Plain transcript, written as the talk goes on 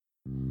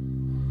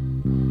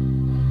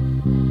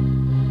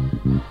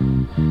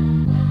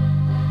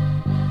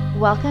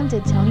Welcome to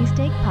Tony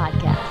Steak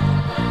Podcast.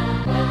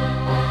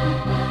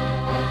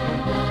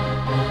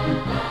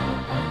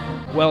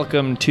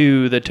 Welcome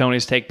to the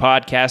Tony's Take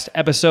Podcast,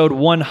 episode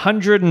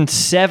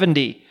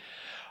 170.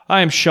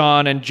 I am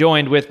Sean, and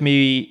joined with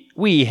me,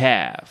 we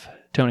have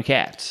Tony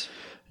Katz.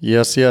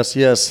 Yes.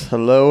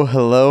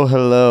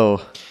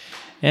 Hello.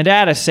 And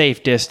at a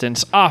safe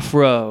distance,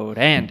 off-road,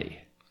 Andy.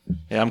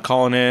 Yeah, I'm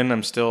calling in.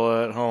 I'm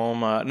still at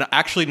home.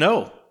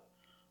 No.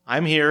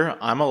 I'm here.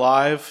 I'm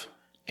alive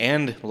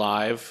and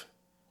live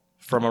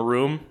from a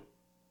room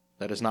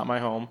that is not my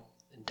home.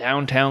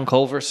 Downtown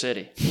Culver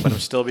City. But I'm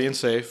still being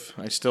safe.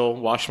 I still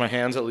wash my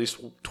hands at least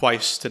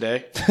twice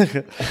today.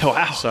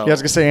 Wow. So, Yeah, I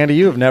was gonna say, Andy,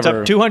 you've It's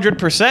never, up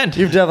 200%.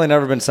 you've definitely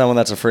never been someone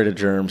that's afraid of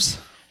germs.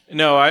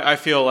 no, I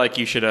feel like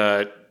you should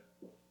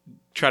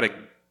try to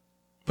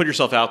put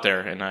yourself out there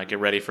and get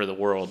ready for the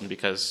world,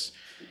 because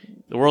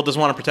the world doesn't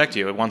want to protect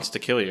you. It wants to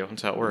kill you.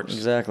 That's how it works.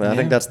 Exactly. I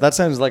think that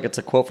sounds like it's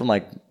a quote from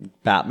like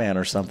Batman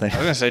or something. I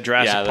was going to say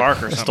Jurassic Park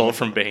or something. Stole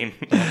from Bane.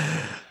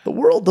 The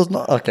world does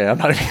not. Okay, I'm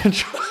not even gonna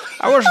try.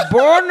 I was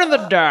born in the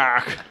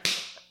dark.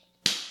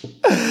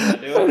 I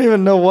don't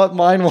even know what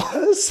mine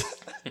was.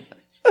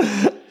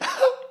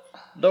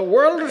 The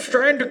world is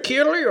trying to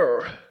kill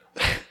you.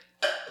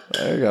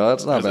 There you go.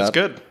 That's not bad. That's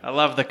good. I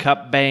love the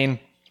cup Bane.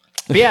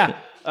 But yeah,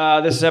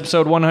 this is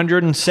episode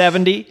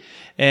 170.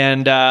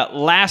 And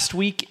last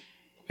week,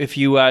 if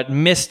you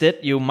missed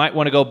it, you might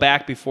want to go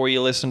back before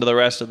you listen to the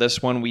rest of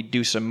this one. We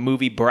do some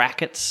movie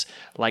brackets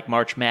like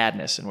March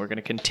Madness, and we're going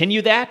to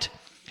continue that.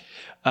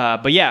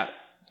 But yeah,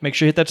 make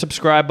sure you hit that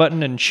subscribe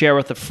button and share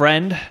with a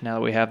friend. Now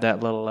that we have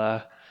that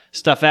little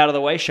stuff out of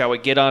the way, shall we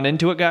get on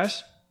into it,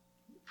 guys?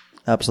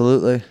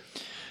 Absolutely.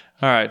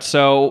 All right,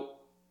 so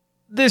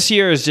this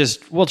year is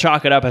just, we'll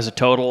chalk it up as a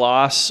total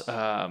loss.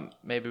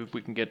 Maybe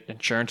we can get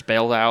insurance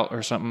bailed out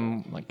or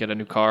something, like get a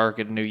new car,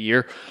 get a new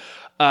year.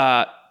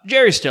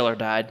 Jerry Stiller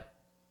died.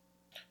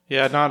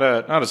 Yeah, not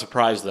a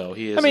surprise though.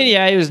 He is. I mean,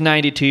 yeah, he was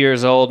 92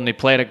 years old, and he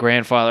played a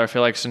grandfather, I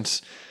feel like,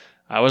 since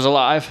I was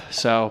alive.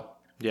 So,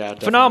 yeah,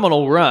 definitely.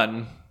 phenomenal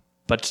run,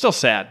 but still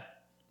sad.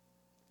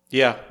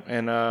 Yeah,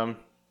 and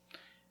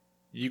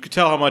you could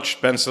tell how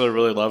much Ben Stiller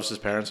really loves his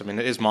parents. I mean,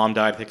 his mom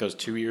died, I think it was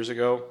 2 years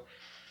ago,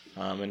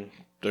 and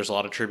there's a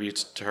lot of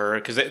tributes to her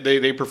because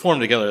they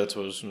performed together. That's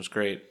what was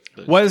great.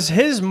 Was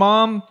his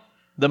mom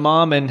the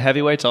mom in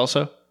Heavyweights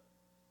also?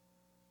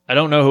 I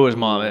don't know who his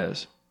mom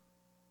is.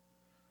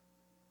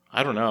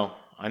 I don't know.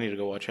 I need to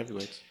go watch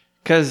Heavyweights.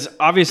 Because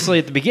obviously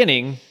at the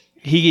beginning,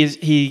 he is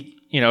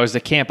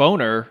the camp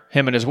owner,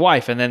 him and his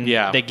wife, and then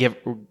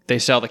they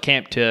sell the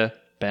camp to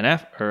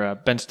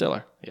Ben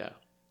Stiller. Yeah,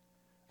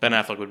 Ben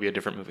Affleck would be a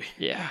different movie.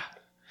 Yeah,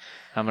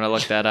 I'm gonna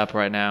look that up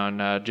right now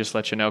and just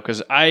let you know,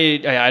 because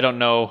I don't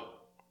know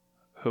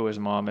who his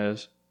mom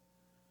is,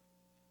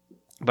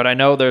 but I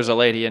know there's a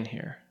lady in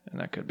here, and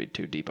that could be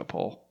too deep a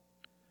pull.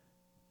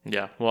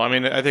 Yeah, well, I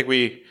mean, I think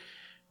we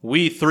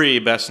three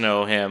best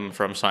know him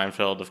from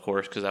Seinfeld, of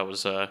course, because that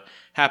was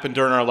happened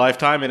during our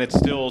lifetime, and it's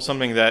still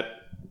something that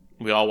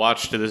we all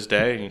watch to this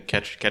day. You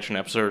catch an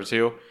episode or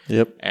two.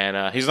 Yep.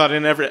 And he's not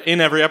in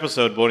every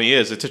episode, but when he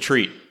is, it's a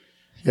treat.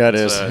 Yeah, it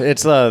is.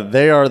 It's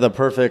they are the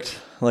perfect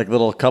like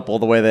little couple.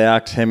 The way they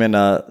act, him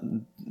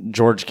and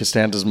George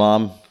Costanza's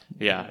mom.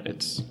 Yeah,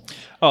 it's.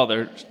 Oh,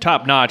 they're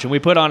top notch. And we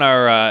put on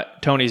our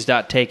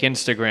Tony's.take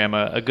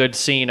Instagram a good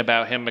scene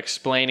about him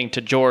explaining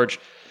to George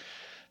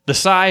the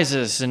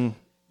sizes and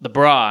the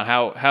bra,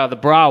 and how the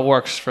bra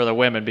works for the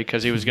women,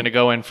 because he was going to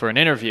go in for an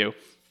interview.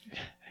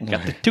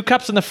 Got the 2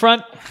 cups in the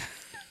front,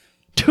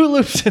 2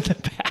 loops in the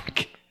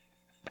back.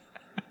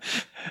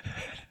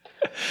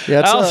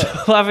 Yeah, I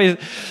also love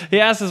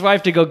he asked his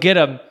wife to go get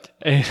him.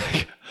 And he's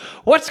like,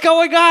 "What's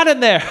going on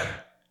in there?"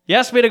 He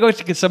asked me to go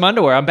get some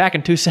underwear. I'm back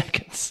in 2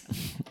 seconds.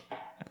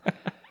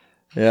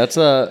 Yeah, it's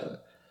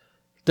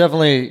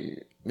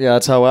definitely. Yeah,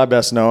 that's how I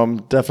best know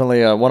him.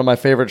 Definitely one of my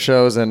favorite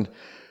shows, and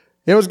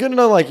it was good to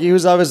know. Like he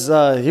was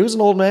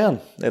an old man,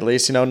 at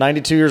least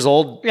 92 years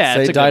old. Yeah,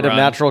 they it's a died good of run.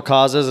 natural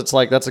causes. It's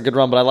like that's a good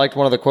run. But I liked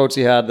one of the quotes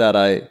he had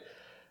that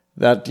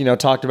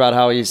talked about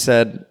how he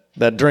said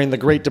that during the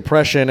Great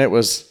Depression, it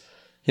was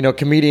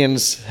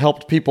comedians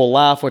helped people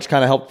laugh, which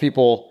kind of helped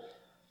people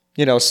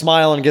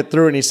smile and get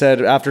through it. And he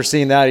said after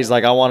seeing that, he's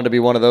like, I wanted to be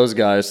one of those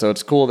guys. So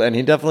it's cool, and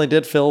he definitely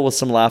did fill with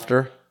some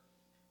laughter.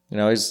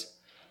 He's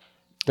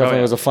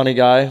definitely was a funny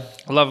guy.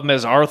 I love him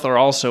as Arthur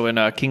also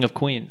in King of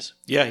Queens.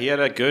 Yeah, he had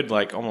a good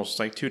almost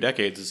 2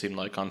 decades. It seemed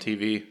like on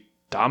TV.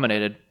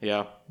 Dominated.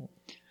 Yeah.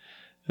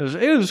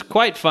 It was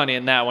quite funny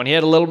in that one. He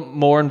had a little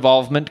more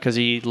involvement because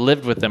he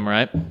lived with them,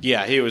 right?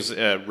 Yeah, he was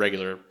a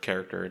regular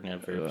character in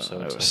every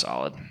episode. It was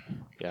solid.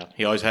 Yeah,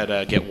 he always had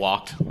to get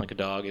walked like a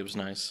dog. It was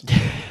nice.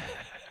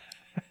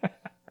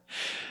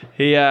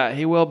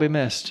 He will be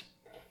missed.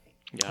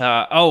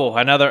 Yeah.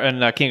 Another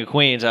in King of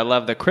Queens. I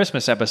love the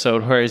Christmas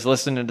episode where he's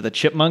listening to the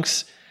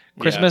Chipmunks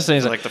Christmas, and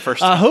he's like the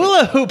first a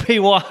hula hoop he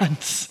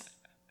wants.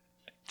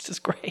 It's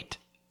just great.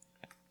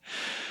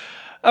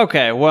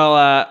 Okay,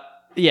 well,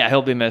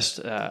 he'll be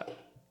missed.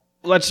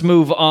 Let's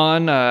move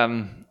on.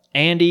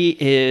 Andy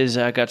is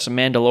got some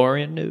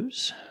Mandalorian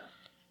news.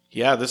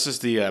 Yeah, this is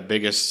the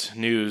biggest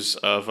news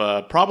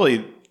of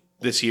probably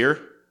this year.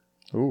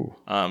 Ooh.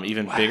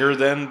 Even bigger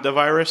than the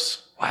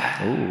virus.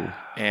 Ooh.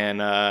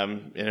 And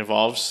it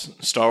involves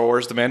Star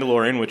Wars: The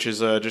Mandalorian, which is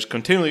just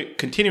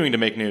continuing to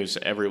make news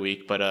every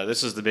week. But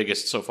this is the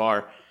biggest so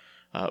far.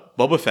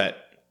 Boba Fett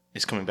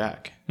is coming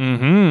back.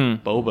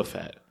 Mm-hmm. Boba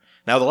Fett.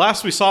 Now, the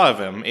last we saw of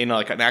him in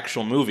like an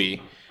actual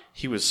movie,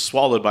 he was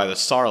swallowed by the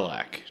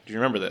Sarlacc. Do you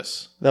remember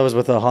this? That was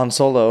with Han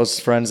Solo's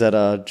friends at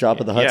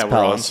Jabba the Hutt's Yeah, where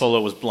Han palace. Solo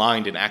was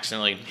blind and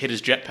accidentally hit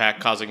his jetpack,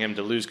 causing him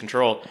to lose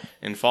control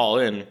and fall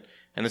in.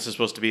 And this is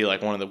supposed to be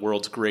like one of the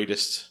world's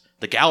greatest,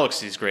 the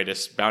galaxy's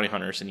greatest bounty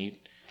hunters, and he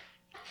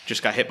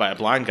just got hit by a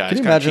blind guy. Can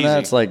you imagine that?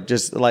 It's like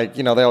just like,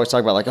 they always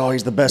talk about like, oh,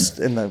 he's the best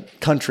in the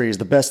country, he's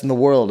the best in the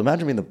world.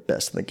 Imagine being the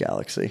best in the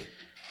galaxy.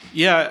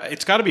 Yeah,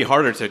 it's got to be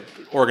harder to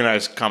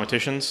organize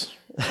competitions.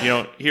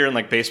 Here in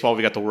like baseball,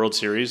 we got the World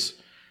Series,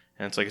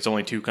 and it's like it's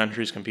only 2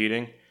 countries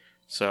competing.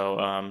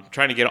 So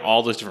trying to get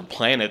all those different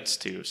planets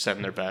to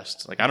send their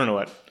best. Like, I don't know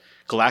what.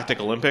 Galactic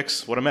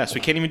Olympics? What a mess.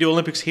 We can't even do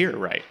Olympics here,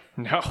 right?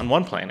 No. On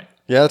one planet.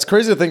 Yeah, it's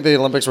crazy to think the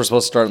Olympics were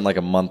supposed to start in like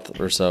a month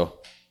or so.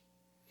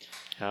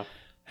 Yeah.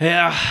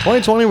 Yeah.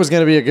 2020 was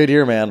going to be a good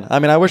year, man. I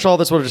mean, I wish all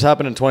this would have just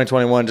happened in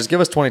 2021. Just give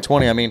us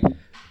 2020. I mean,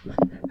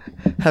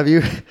 have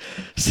you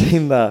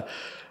seen the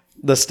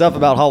stuff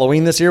about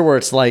Halloween this year where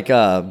it's like,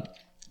 I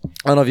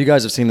don't know if you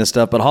guys have seen this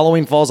stuff, but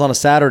Halloween falls on a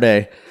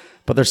Saturday,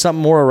 but there's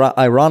something more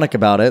ironic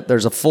about it.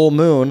 There's a full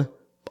moon.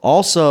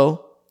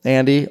 Also,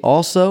 Andy,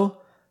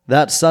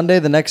 that Sunday,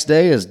 the next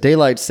day, is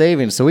daylight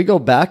savings. So we go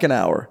back an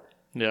hour.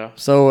 Yeah.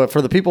 So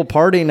for the people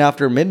partying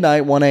after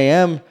midnight, 1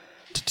 a.m.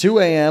 to 2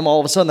 a.m., all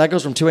of a sudden that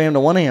goes from 2 a.m. to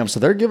 1 a.m.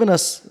 So they're giving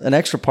us an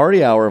extra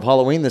party hour of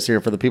Halloween this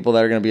year for the people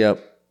that are going to be up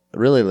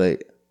really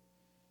late.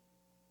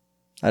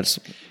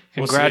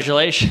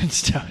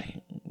 Congratulations,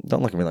 Tony.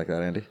 Don't look at me like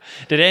that, Andy.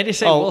 Did Andy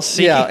say we'll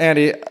see? Yeah,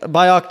 Andy.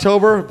 By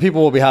October,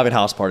 people will be having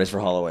house parties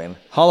for Halloween.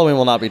 Halloween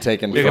will not be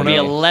taken There's from going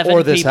to be me 11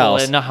 or this people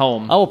house. in the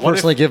home. I will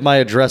personally give my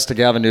address to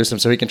Gavin Newsom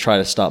so he can try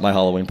to stop my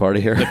Halloween party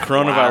here.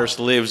 Coronavirus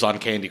lives on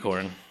candy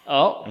corn.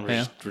 Oh, And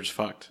yeah. we're just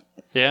fucked.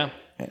 Yeah.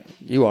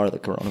 You are the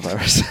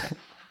coronavirus.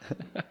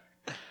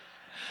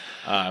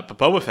 But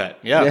Boba Fett,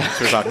 that's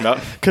what we're talking about.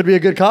 Could be a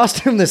good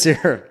costume this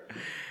year.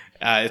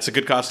 It's a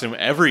good costume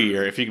every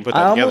year if you can put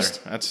that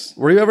together.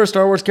 Were you ever a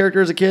Star Wars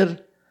character as a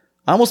kid?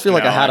 I almost feel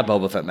like No, I had a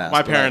Boba Fett mask.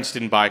 My but parents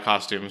didn't buy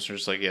costumes. They're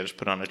just like, just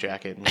put on a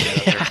jacket. And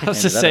get out I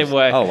was the that same is-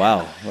 way. Oh,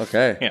 wow.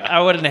 Okay. Yeah. I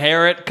would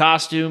inherit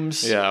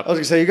costumes. there. I was Yeah. going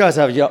to say, you guys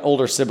have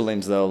older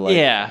siblings, though. Like,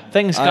 Yeah.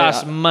 Things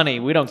cost money.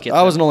 We don't get I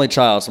that. was an only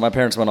child, so my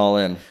parents went all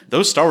in.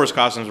 Those Star Wars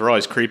costumes were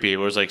always creepy. It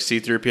was like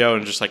C-3PO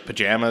and just like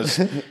pajamas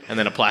and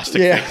then a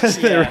plastic Yeah, face.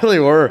 they really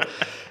were.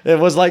 It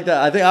was like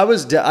that. I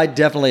think I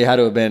definitely had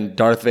to have been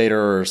Darth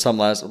Vader or some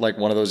like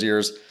one of those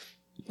years.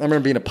 I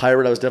remember being a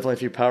pirate. I was definitely a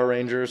few Power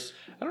Rangers.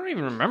 I don't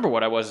even remember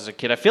what I was as a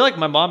kid. I feel like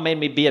my mom made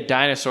me be a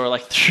dinosaur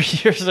like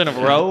 3 years in a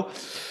row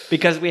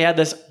because we had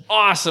this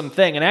awesome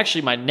thing. And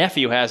actually, my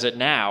nephew has it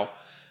now.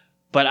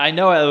 But I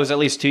know it was at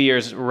least 2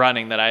 years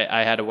running that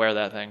I had to wear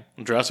that thing.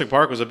 Jurassic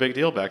Park was a big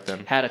deal back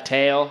then. Had a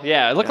tail.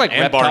 Yeah, it looked like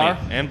And Reptar.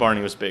 Barney. And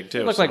Barney was big too.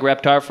 It looked like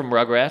Reptar from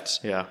Rugrats.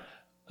 Yeah.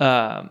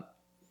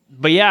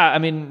 But yeah, I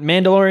mean,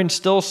 Mandalorian's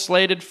still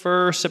slated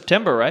for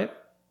September, right?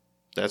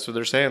 That's what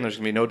they're saying. There's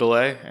going to be no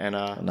delay. And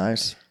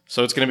Nice.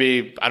 so it's going to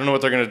be, I don't know what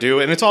they're going to do.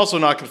 And it's also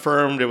not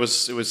confirmed. It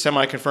was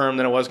semi-confirmed,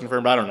 then it was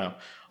confirmed. I don't know.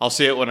 I'll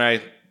see it when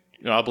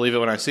I'll believe it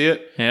when I see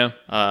it. Yeah.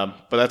 But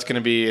that's going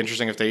to be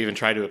interesting if they even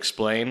try to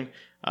explain.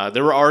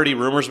 There were already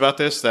rumors about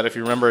this, that if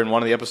you remember in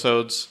one of the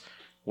episodes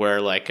where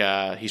like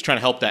he's trying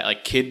to help that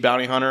like kid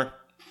bounty hunter,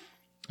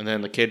 and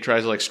then the kid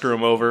tries to like screw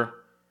him over,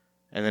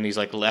 and then he's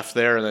like left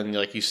there, and then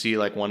like you see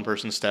like one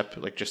person step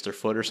like just their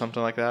foot or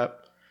something like that.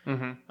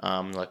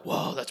 Mm-hmm. Like,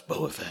 whoa, that's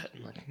Boba Fett.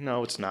 I'm like,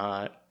 no, it's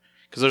not.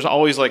 Because there's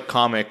always like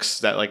comics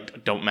that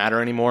like don't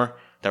matter anymore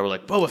that were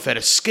like Boba Fett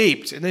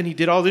escaped and then he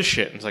did all this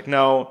shit. And it's like,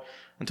 no,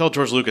 until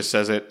George Lucas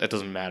says it, that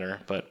doesn't matter.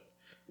 But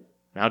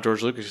now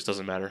George Lucas just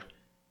doesn't matter.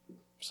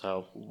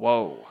 So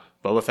Whoa.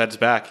 Boba Fett's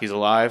back. He's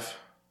alive,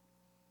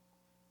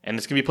 and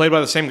it's gonna be played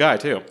by the same guy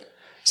too.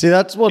 See,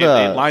 that's what... It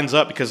lines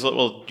up because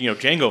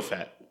Jango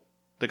Fett,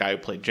 the guy who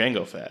played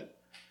Jango Fett,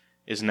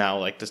 is now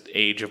like the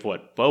age of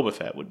what Boba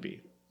Fett would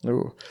be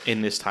Ooh.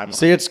 in this timeline.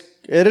 See,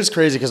 it is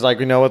crazy because like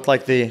we know with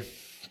like the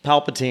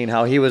Palpatine,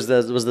 how he was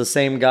the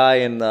same guy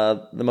in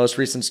the most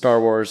recent Star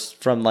Wars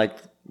from like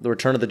the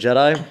Return of the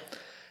Jedi,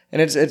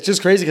 and it's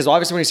just crazy because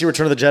obviously when you see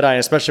Return of the Jedi, and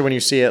especially when you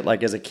see it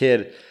like as a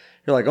kid,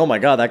 you're like, oh my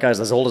god, that guy's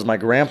as old as my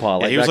grandpa.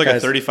 Yeah, he was like a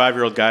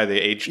 35-year-old guy.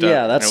 They aged up.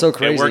 Yeah, that's so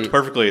crazy. It worked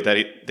perfectly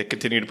that they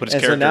continued to put his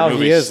And so character now in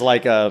movies. he is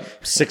like a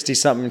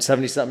 60-something,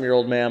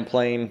 70-something-year-old man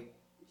playing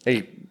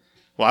a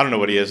Well, I don't know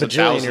what he is.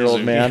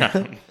 bajillion-year-old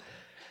man.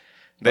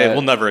 They But-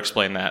 will never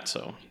explain that.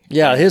 So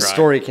Yeah, his Try.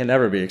 story can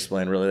never be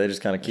explained. Really, they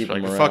just kind of keep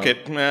Like, him around. fuck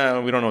it.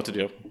 Nah, we don't know what to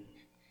do.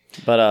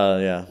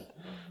 But yeah,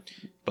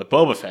 But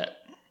Boba Fett.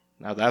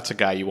 Now that's a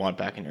guy you want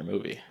back in your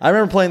movie. I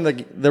remember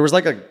playing there was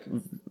like a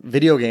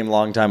video game a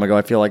long time ago.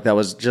 I feel like it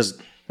was just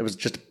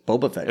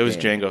Boba Fett. It was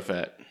game. Jango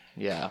Fett.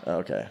 Yeah.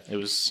 Okay. It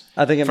was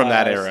I think in from my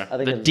that eyes- era. I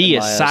think The in D my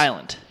is eyes,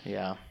 silent.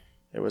 Yeah.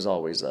 It was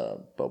always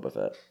Boba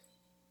Fett.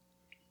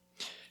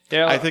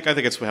 Yeah, I think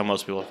it's how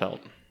most people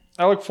felt.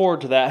 I look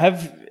forward to that.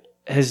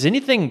 Has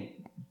anything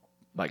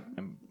like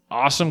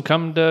awesome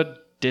come to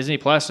Disney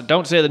Plus?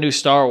 Don't say the new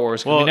Star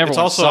Wars. 'Cause Well, we never it's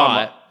also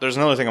saw it. there's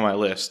another thing on my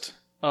list,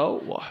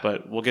 Oh,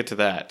 but we'll get to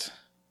that.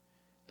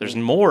 There's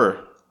more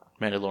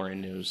Mandalorian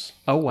news,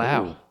 oh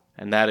wow.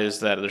 and that is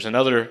that there's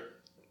another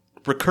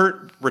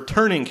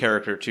returning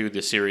character to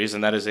the series,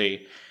 and that is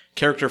a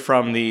character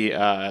from the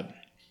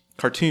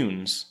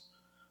cartoons,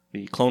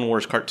 the Clone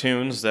Wars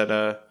cartoons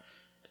that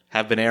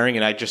have been airing,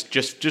 and I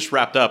just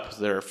wrapped up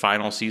their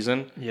final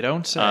season. You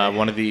don't say.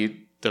 One of the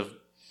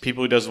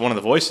people who does one of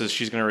the voices,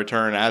 she's going to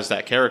return as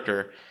that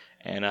character.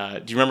 And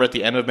do you remember at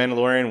the end of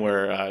Mandalorian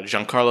where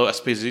Giancarlo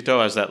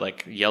Esposito has that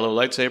like yellow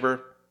lightsaber?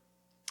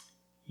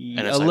 And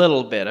a it's like-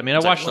 little bit. I mean, I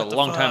it's like, watched it what a the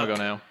long time fuck? ago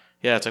now.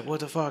 Yeah, it's like, what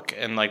the fuck?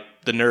 And like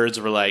the nerds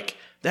were like,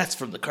 that's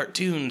from the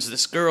cartoons.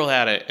 This girl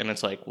had it. And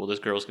it's like, well, this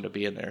girl's going to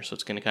be in there. So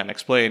it's going to kind of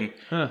explain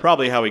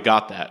probably how he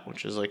got that,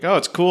 which is like, oh,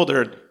 it's cool.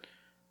 They're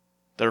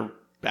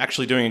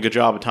actually doing a good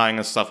job of tying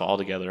this stuff all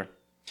together.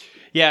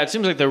 Yeah, it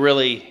seems like they're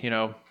really,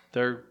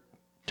 they're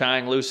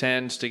tying loose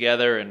ends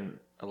together and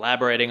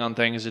elaborating on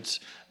things.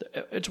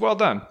 It's well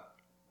done.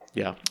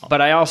 Yeah.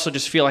 But I also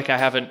just feel like I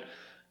haven't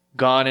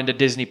gone into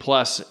Disney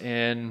Plus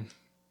in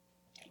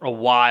a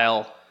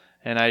while,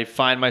 and I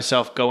find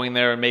myself going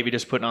there and maybe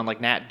just putting on like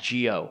Nat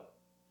Geo.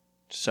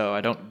 So I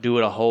don't do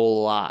it a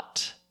whole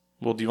lot.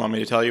 Well, do you want me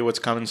to tell you what's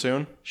coming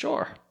soon?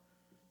 Sure.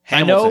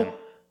 Hamilton. I know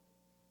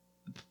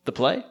the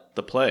play.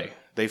 The play.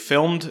 They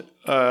filmed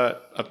a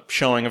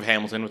showing of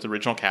Hamilton with the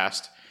original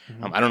cast.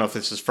 I don't know if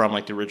this is from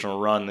like the original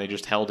run. They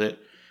just held it.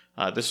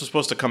 This was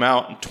supposed to come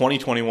out in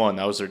 2021.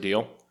 That was their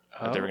deal.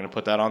 That they were going to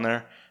put that on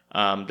there.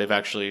 They've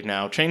actually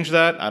now changed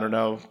that. I don't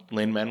know.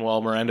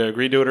 Lin-Manuel Miranda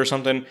agreed to it or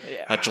something.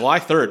 July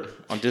 3rd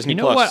on Disney+. You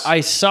know what?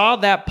 I saw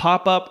that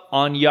pop up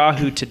on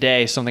Yahoo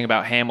today, something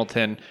about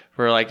Hamilton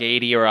for like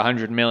 80 or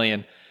 100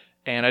 million,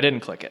 and I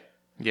didn't click it.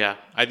 Yeah.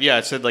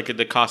 It said like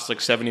it cost like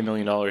 $70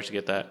 million to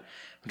get that.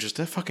 Just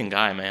that fucking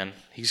guy, man.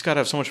 He's got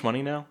to have so much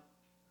money now.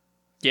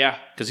 Yeah.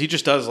 Because he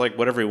just does like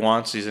whatever he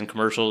wants. He's in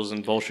commercials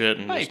and bullshit.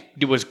 And just,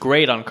 It was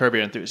great on Curb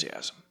Your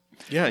Enthusiasm.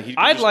 yeah.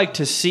 I'd like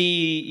to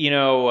see,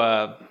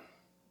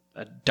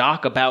 a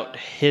doc about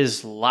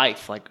his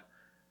life. Like,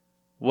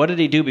 what did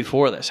he do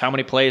before this? How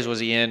many plays was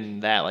he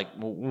in that? Like,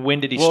 when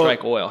did he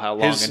strike oil? How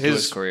long into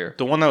his career?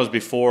 The one that was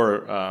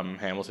before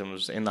Hamilton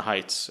was In the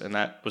Heights, and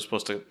that was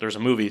supposed to. There's a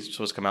movie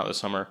supposed to come out this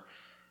summer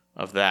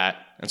of that,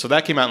 and so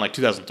that came out in like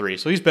 2003.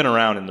 So he's been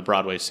around in the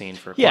Broadway scene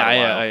for quite a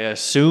while. I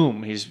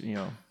assume he's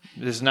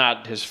this is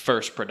not his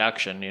first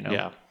production.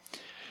 Yeah,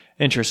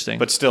 Interesting.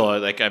 but still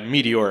like a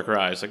meteoric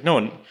rise. Like no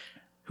one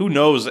who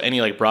knows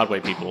any like Broadway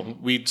people.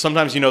 We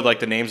sometimes like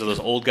the names of those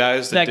old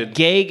guys that did.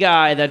 gay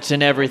guy that's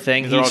in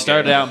everything. They're He all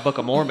started gay. out in Book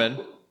of Mormon.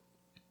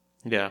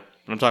 Yeah,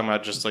 but I'm talking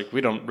about just like we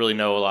don't really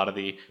know a lot of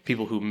the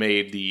people who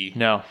made the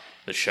No,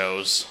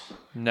 shows,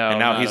 no. and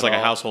now not he's at like a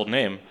all. household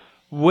name.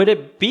 Would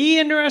it be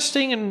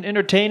interesting and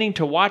entertaining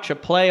to watch a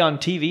play on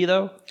TV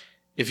though?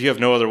 If you have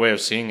no other way of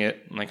seeing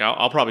it, like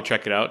I'll probably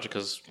check it out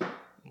because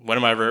when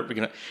am I ever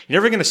gonna? You're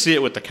never gonna see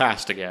it with the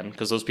cast again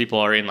because those people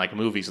are in like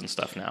movies and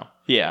stuff now.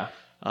 Yeah.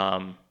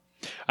 Um,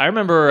 I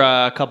remember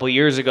a couple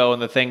years ago when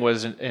the thing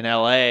was in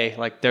LA,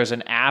 like there's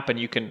an app and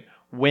you can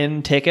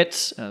win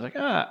tickets. And I was like,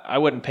 I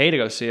wouldn't pay to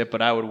go see it,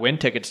 but I would win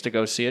tickets to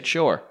go see it.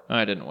 Sure.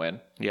 I didn't win.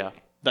 yeah.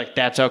 Like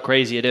that's how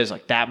crazy it is.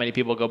 Like that many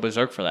people go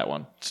berserk for that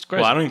one. It's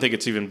crazy. Well, I don't even think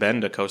it's even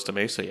been to Costa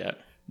Mesa yet.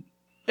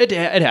 It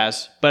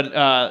has, but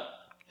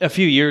a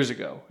few years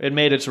ago, it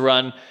made its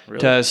run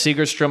to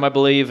Segerstrom, I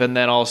believe, and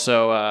then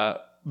also,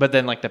 but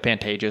then like the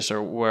Pantages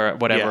or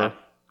whatever. Yeah.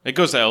 It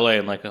goes to LA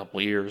in like a couple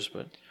of years,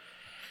 but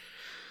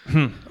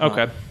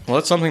Okay, well,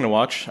 that's something to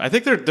watch. I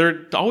think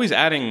they're always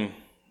adding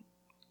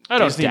I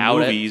don't Disney doubt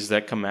it. movies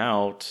that come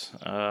out.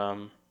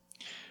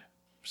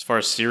 As far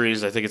as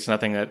series, I think it's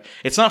nothing that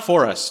it's not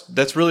for us.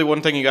 That's really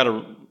one thing you got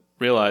to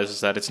realize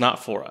is that it's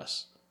not for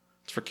us.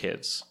 It's for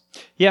kids.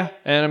 Yeah,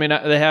 and I mean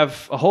they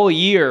have a whole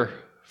year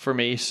for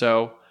me,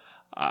 so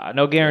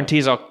no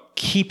guarantees I'll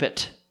keep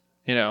it.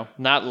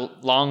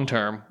 Not long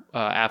term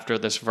after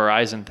this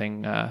Verizon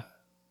thing,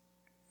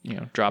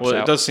 drops Well,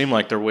 out. it does seem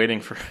like they're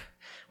waiting for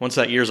once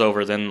that year's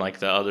over, then like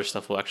the other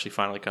stuff will actually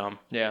finally come.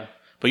 Yeah,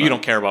 But you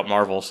don't care about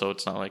Marvel, so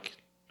it's not like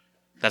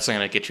that's not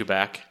going to get you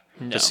back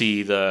to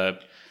see the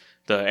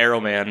Arrow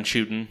Man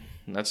shooting.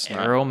 That's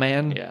not, Arrow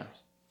Man. Yeah,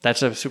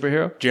 That's a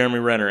superhero. Jeremy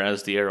Renner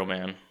as the Arrow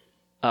Man.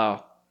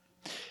 Oh,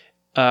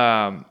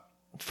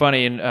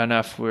 funny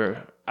enough,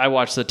 I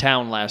watched The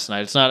Town last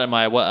night. It's not in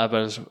my what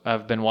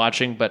I've been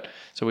watching, but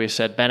so we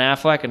said Ben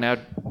Affleck and now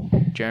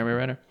Jeremy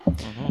Renner.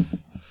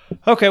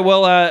 Okay,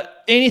 well,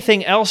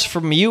 anything else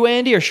from you,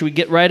 Andy, or should we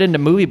get right into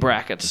movie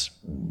brackets?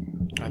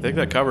 I think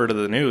that covered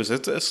the news.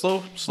 It's a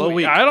slow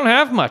week. I don't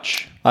have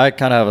much. I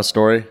kind of have a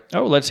story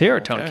Oh, let's hear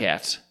it, Tony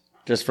Katz.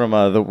 just from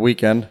the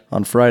weekend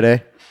on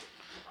Friday.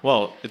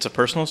 Well, it's a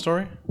personal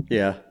story.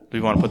 Yeah. Do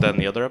you want to put that in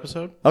the other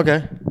episode?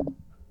 Okay.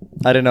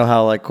 I didn't know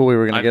how cool we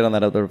were going to get on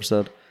that other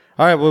episode.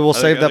 All right, we'll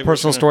save that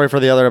personal story for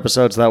the other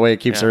episodes. That way it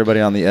keeps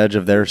everybody on the edge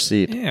of their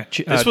seat. Yeah.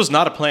 This was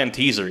not a planned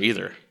teaser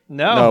either.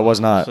 No, it was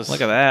not.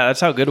 Look at that. That's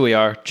how good we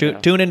are.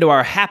 Tune into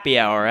our happy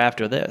hour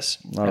after this.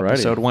 Alrighty.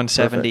 Episode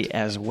 170 Perfect.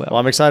 as well. Well,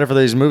 I'm excited for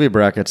these movie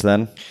brackets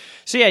then.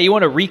 So, yeah, you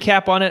want to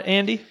recap on it,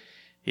 Andy?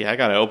 Yeah, I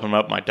got to open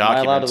up my Am I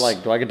allowed documents.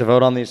 to, do I get to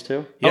vote on these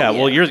too? Yeah, Oh,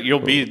 yeah. well, you'll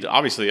be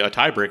obviously a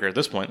tiebreaker at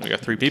this point. We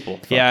got 3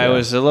 people. Yeah, it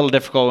was a little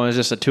difficult when it was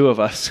just the two of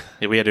us.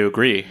 Yeah, we had to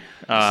agree.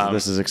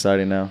 This is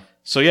exciting now.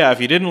 So yeah, if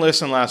you didn't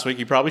listen last week,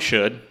 you probably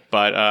should.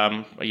 But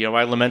I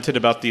lamented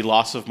about the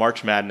loss of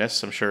March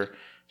Madness. I'm sure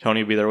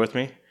Tony will be there with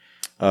me,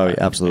 Oh, yeah,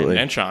 absolutely.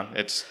 and Sean.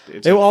 It's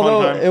a fun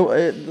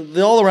Although time.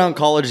 the all-around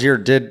college year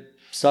did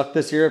suck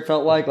this year, it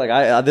felt like.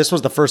 This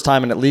was the first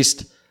time in at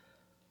least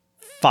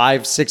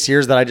 5-6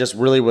 years that I just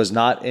really was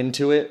not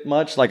into it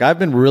much. I've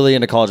been really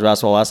into college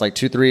basketball the last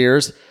 2-3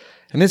 years.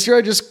 And this year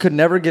I just could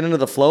never get into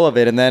the flow of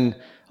it. And then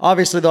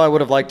obviously though I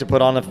would have liked to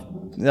put on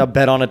a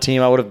bet on a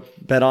team. I would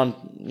have bet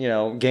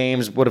on,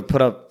 games, would have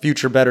put a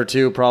future bet or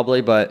two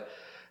probably, but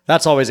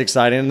that's always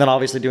exciting. And then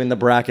obviously doing the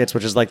brackets,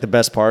 which is the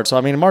best part.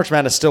 So March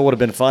Madness still would have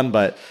been fun,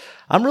 but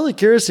I'm really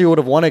curious who would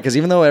have won it, because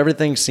even though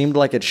everything seemed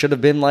like it should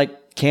have been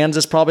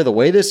Kansas, probably the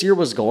way this year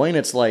was going,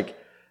 it's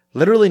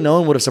literally no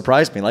one would have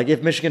surprised me.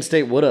 If Michigan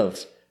State would have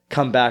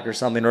come back or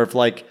something, or if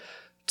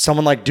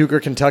someone like Duke or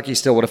Kentucky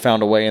still would have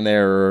found a way in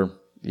there, or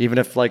even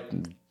if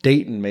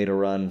Dayton made a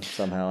run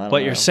somehow. I don't What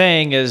know. you're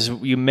saying is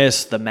you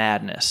miss the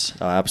madness.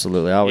 Oh,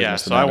 absolutely. I always Yeah,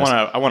 miss the so I madness.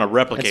 want to And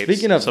replicate.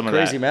 speaking of some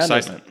crazy of that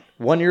madness, excitement.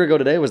 1 year ago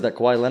today was that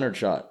Kawhi Leonard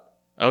shot.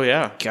 Oh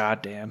yeah,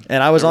 God damn.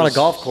 And I was on was- a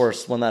golf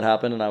course when that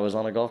happened, and I was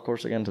on a golf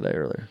course again today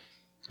earlier.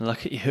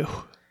 Look at you.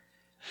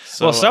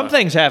 So, Well, some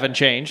things haven't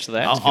changed, so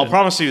that's I'll good.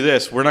 promise you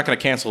this: we're not going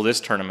to cancel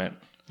this tournament.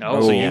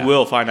 Oh, so yeah. you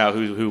will find out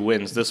who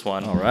wins this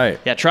one. All right.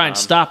 Yeah, try and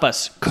stop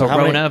us, How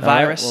many- coronavirus. all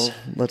right, well,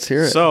 let's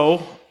hear it.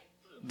 So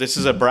this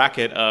is a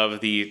bracket of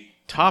the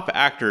top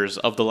actors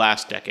of the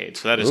last decade.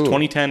 So that is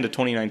 2010 to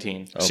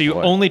 2019. So you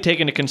boy. only take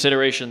into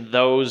consideration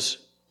those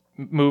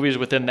movies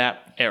within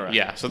that era.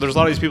 Yeah, so there's a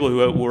lot of these people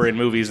who were in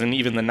movies in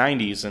even the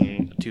 90s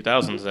and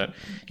 2000s that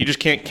you just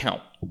can't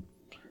count.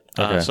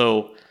 Okay.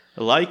 So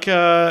the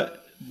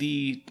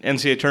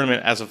NCAA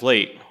tournament as of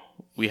late,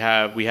 we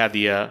had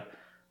the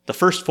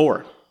first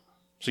 4.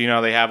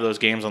 So they have those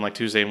games on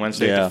Tuesday and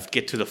Wednesday Yeah. to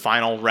get to the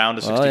final round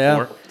of Oh, 64.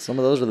 yeah. Some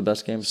of those are the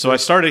best games. So I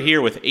started here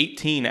with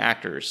 18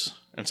 actors,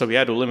 and so we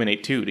had to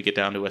eliminate 2 to get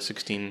down to a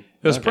 16.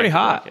 It was pretty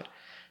hot. bracket.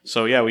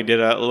 So yeah, we did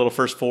a little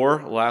first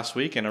 4 last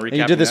week, and a recap. And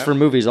you did this for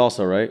movies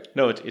also, right?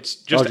 No, it's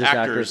just, just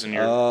actors, and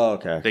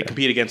okay. they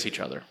compete against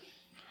each other.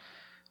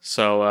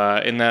 So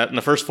in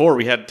the first 4,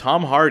 we had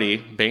Tom Hardy,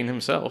 Bane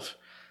himself,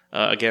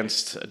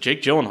 against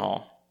Jake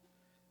Gyllenhaal,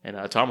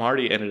 and Tom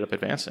Hardy ended up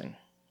advancing.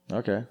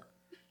 Okay.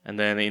 And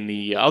then in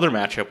the other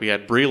matchup, we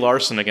had Brie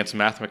Larson against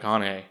Matthew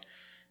McConaughey,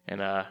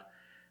 and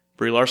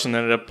Brie Larson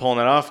ended up pulling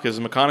that off because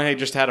McConaughey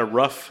just had a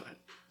rough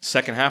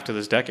second half to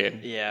this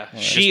decade. Yeah.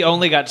 She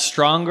only got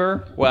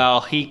stronger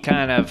while he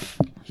kind of...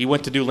 He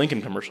went to do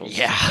Lincoln commercials.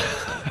 Yeah.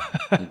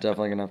 I'm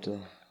definitely going to have to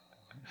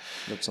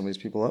look some of these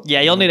people up.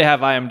 Yeah, you'll need to have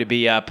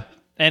IMDb up.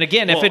 And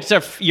again, if it's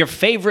your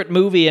favorite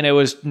movie and it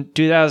was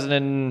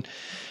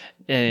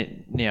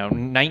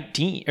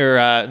 2019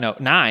 or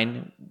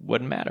 9,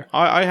 wouldn't matter.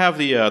 I have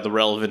the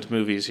relevant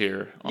movies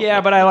here.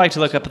 Yeah, but I like to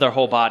look up their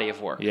whole body of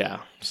work. Yeah.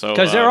 So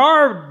Because there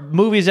are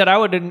movies that I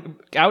would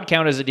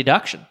count as a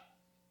deduction.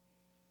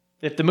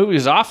 If the movie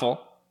is awful,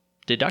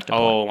 deduct a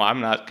point. Oh, I'm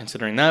not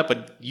considering that,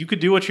 but you could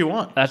do what you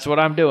want. That's what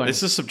I'm doing.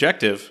 This is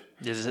subjective.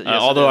 Yes, it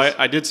Although is.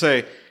 I did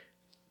say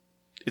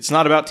it's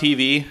not about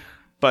TV,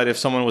 but if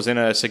someone was in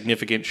a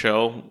significant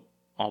show,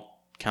 I'll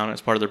count it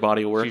as part of their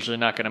body of work. Usually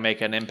not going to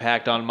make an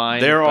impact on mine.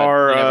 There but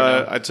are, you never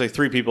know. I'd say,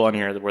 3 people on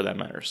here where that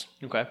matters.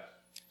 Okay.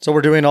 So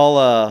we're doing all,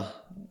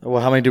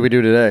 how many do we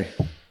do today?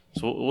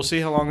 So we'll see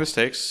how long this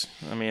takes.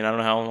 I mean, I don't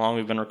know how long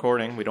we've been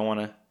recording. We don't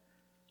want to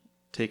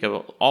take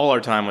up all our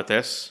time with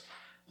this.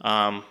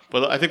 But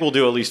I think we'll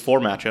do at least 4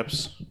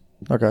 matchups.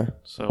 Okay.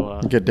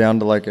 So Get down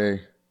to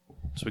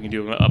so we can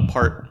do a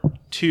part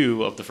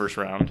 2 of the first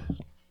round.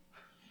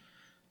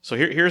 So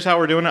here's how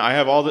we're doing it. I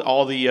have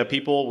all the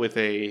people with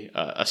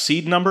a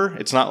seed number.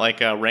 It's not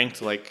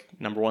ranked like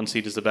number 1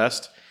 seed is the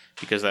best,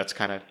 because that's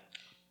kind of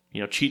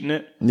cheating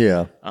it.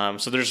 Yeah.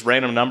 So there's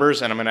random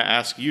numbers, and I'm going to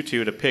ask you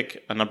 2 to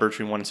pick a number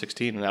between 1 and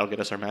 16, and that'll get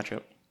us our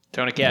matchup.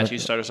 Tony Cash, you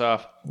start us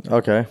off.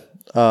 Okay.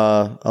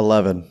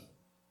 11.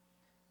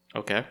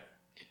 Okay.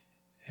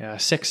 Yeah,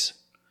 6.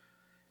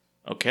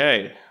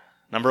 Okay.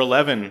 Number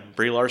 11,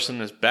 Brie Larson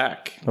is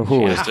back. Ooh.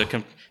 She has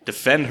to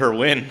defend her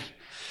win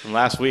from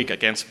last week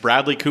against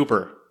Bradley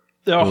Cooper.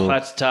 Oh,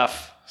 that's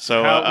tough.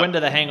 So when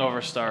did the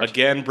hangover start?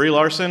 again, Brie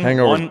Larson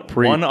Hangover's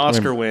one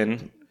Oscar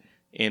win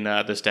in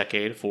this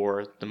decade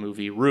for the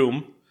movie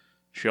Room.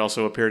 She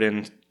also appeared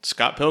in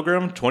Scott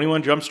Pilgrim,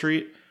 21 Jump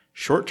Street,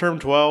 Short Term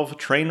 12,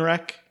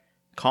 Trainwreck,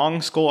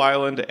 Kong Skull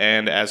Island,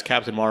 and as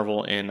Captain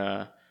Marvel in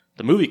the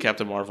movie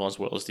Captain Marvel, as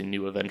well as the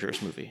new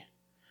Avengers movie.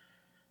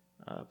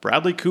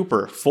 Bradley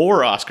Cooper,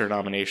 4 Oscar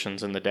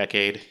nominations in the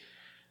decade.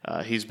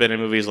 He's been in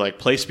movies like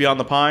Place Beyond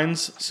the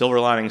Pines, Silver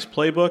Linings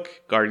Playbook,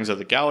 Guardians of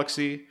the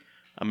Galaxy,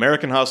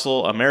 American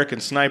Hustle, American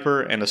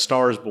Sniper, and A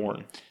Star is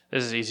Born.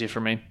 This is easy for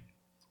me.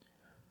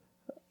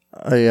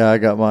 Yeah, I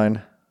got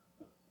mine.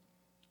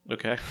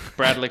 Okay.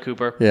 Bradley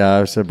Cooper. Yeah,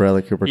 I said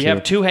Bradley Cooper too. You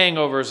have 2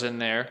 Hangovers in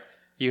there.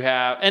 You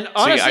have, and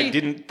honestly, See, I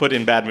didn't put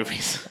in bad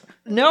movies.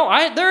 no,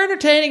 they're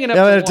entertaining enough.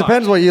 Yeah, to it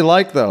depends what you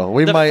like, though.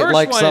 We The might first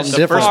like one something is The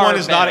different. first Far one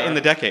is not better. in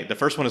the decade. The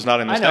first one is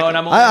not in this I know, decade.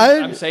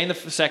 and I'm saying the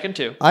second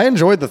too. I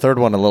enjoyed the third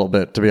one a little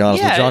bit, to be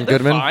honest, with John they're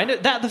Goodman. Fine.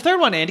 The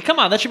third one, Andy, come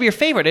on, that should be your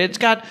favorite. It's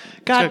got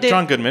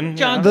John Goodman,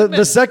 John yeah. Goodman.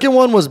 The second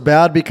one was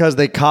bad because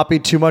they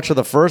copied too much of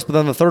the first, but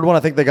then the third one, I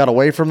think they got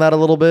away from that a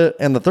little bit,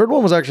 and the third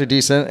one was actually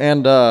decent.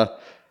 And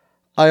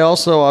I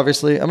also,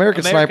 obviously,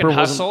 American Sniper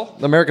Hustle.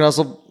 American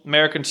Hustle,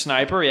 American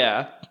Sniper,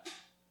 yeah.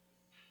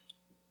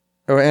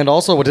 and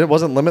also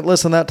wasn't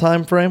Limitless in that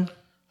time frame.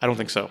 I don't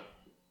think so.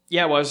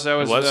 Yeah, it was. That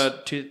was, was?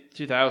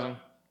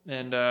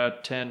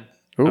 2010.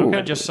 Ooh.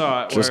 I just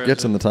saw it. Just Where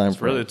gets is in it? the time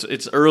frame. Really,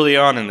 it's early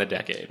on in the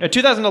decade.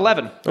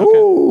 2011.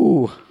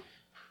 Ooh,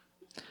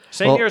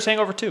 Same Well- year as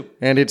Hangover 2.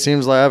 Andy, it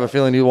seems like I have a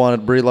feeling you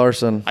wanted Brie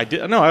Larson. I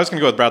did. No, I was going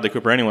to go with Bradley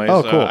Cooper anyways.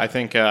 Oh, cool. I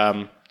think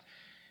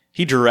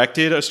he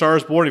directed A Star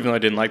is Born, even though I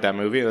didn't like that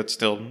movie. That's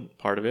still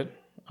part of it.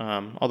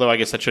 Although I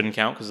guess that shouldn't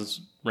count because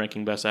it's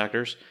ranking best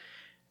actors.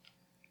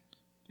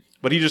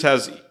 But he just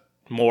has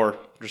more.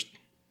 Just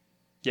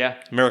Yeah.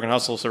 American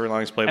Hustle, Silver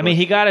Linings Playbook. I mean,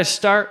 he got his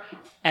start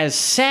as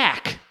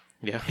Sack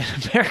yeah.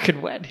 in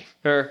American Wedding.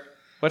 Or,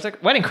 what's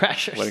that? Wedding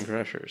Crashers. Wedding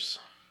Crashers.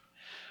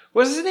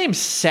 Was his name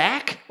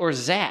Sack or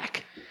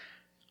Zach?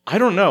 I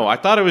don't know. I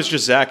thought it was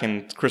just Zach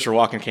and Christopher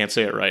Walken can't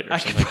say it right or I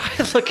could something.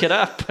 probably look it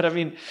up, but I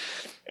mean,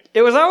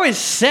 it was always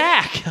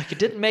Sack. Like, it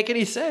didn't make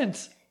any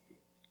sense.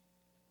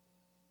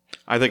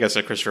 I think that's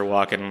a Christopher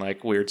Walken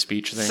like weird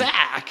speech thing.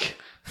 Sack.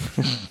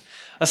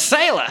 A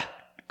sailor.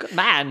 Good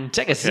man.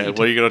 Take a seat. Yeah, what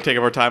are you going to take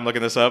up our time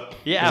looking this up?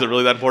 Yeah. Is it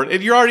really that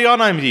important? You're already on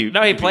IMDb.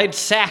 No, he played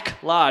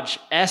Sack Lodge.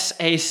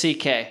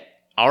 S-A-C-K.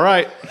 All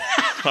right.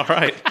 All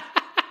right.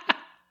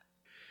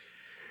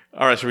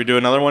 All right. Should we do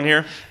another one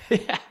here?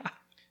 Yeah.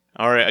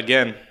 All right.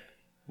 Again,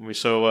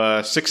 6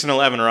 and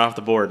 11 are off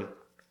the board.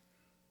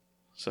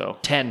 So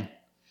 10.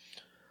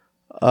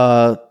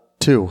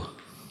 2.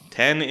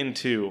 10 and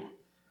 2.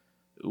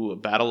 Ooh, a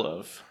battle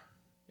of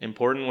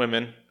important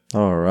women.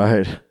 All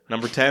right.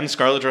 Number 10,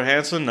 Scarlett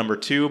Johansson. Number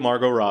 2,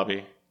 Margot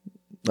Robbie.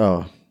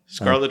 Oh,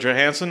 Scarlett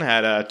Johansson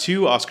had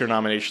 2 Oscar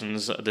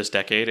nominations this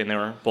decade, and they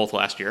were both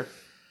last year.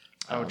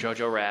 Oh,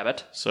 Jojo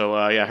Rabbit. So,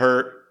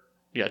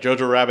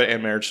 Jojo Rabbit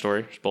and Marriage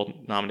Story, both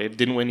nominated.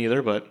 Didn't win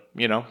either, but,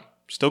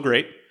 still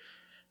great.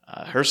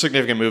 Her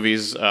significant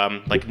movies,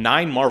 like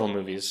 9 Marvel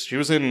movies. She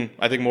was in,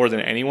 I think, more than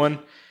anyone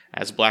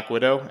as Black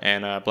Widow,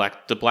 and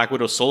the Black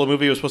Widow solo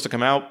movie was supposed to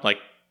come out, like,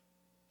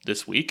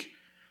 this week,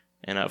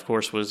 and, of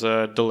course, was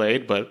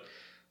delayed, but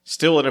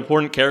still an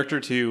important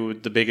character to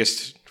the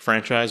biggest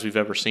franchise we've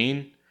ever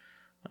seen.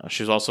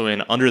 She was also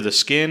in Under the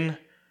Skin,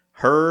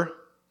 Her,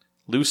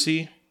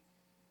 Lucy,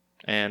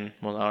 and,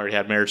 well, I already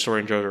had Marriage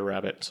Story and Jojo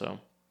Rabbit, so...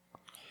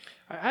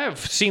 I have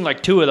seen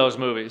like 2 of those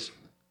movies.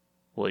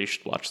 Well, you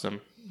should watch them.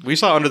 We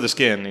saw Under the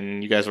Skin,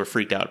 and you guys were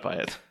freaked out by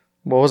it.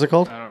 what was it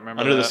called? I don't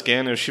remember Under the that.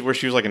 Skin, it was where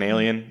she was like an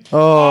alien.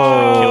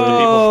 Oh, Killed the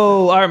people.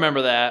 Oh, I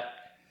remember that.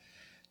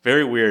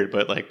 Very weird,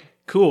 but like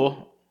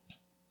cool.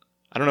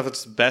 I don't know if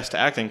it's best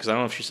acting because I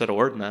don't know if she said a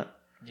word in that.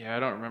 Yeah, I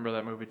don't remember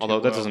that movie too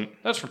Although that well.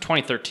 doesn't- That's from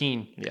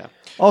 2013. Yeah,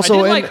 also, I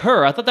did and- like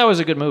Her. I thought that was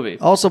a good movie.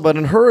 also, but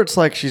in Her, it's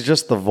like she's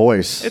just the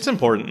voice. it's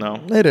important though.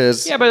 It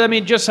is. Yeah, but I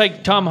mean, just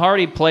like Tom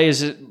Hardy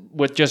plays it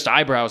with just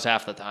eyebrows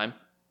half the time.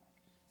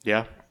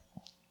 Yeah.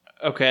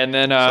 Okay, and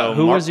then So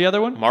who was the other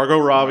one? Margot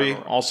Robbie,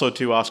 also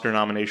 2 Oscar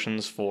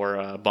nominations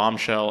for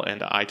Bombshell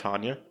and I,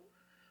 Tonya.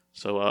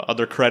 So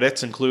other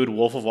credits include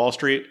Wolf of Wall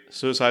Street,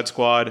 Suicide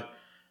Squad,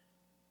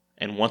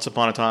 and Once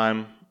Upon a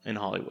Time in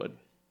Hollywood.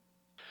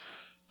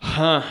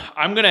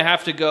 I'm going to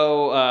have to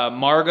go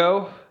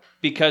Margot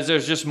because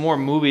there's just more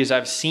movies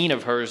I've seen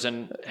of hers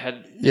and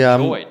had Yeah,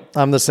 enjoyed.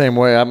 I'm the same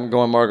way. I'm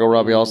going Margot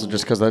Robbie also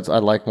just because I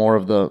like more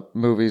of the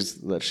movies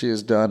that she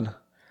has done.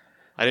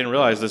 I didn't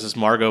realize this is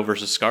Margot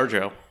versus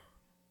ScarJo,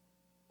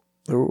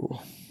 Ooh.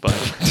 but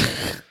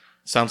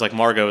sounds like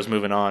Margot is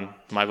moving on.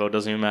 My vote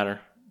doesn't even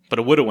matter. But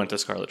it would have went to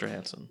Scarlett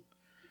Johansson.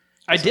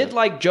 I did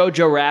like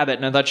Jojo Rabbit,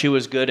 and I thought she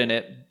was good in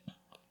it.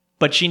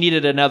 But she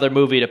needed another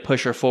movie to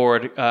push her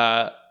forward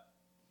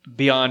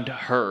beyond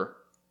Her.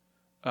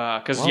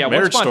 Because, Well, Once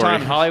Marriage Upon a Story.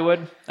 Time in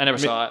Hollywood, I never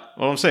saw it.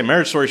 Well, I'm saying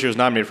Marriage Story, she was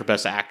nominated for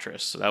Best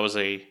Actress. So that was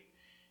a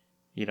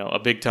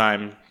big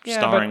time Yeah,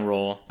 starring but-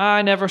 role.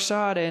 I never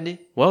saw it, Andy.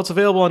 Well, it's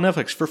available on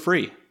Netflix for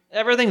free.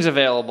 Everything's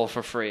available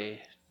for free.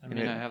 I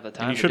mean, I have the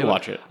time you to should do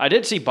watch it. I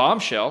did see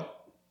Bombshell.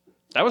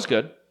 That was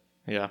good.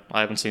 Yeah,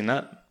 I haven't seen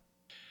that.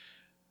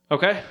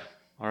 Okay.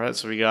 All right,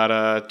 so we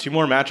got 2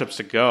 more matchups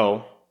to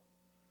go.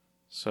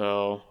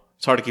 So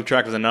it's hard to keep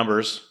track of the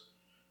numbers.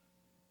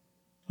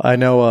 I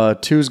know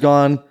 2's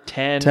gone,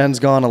 10. 10's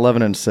gone,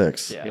 11 and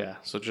 6. Yeah. Yeah,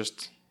 so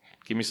just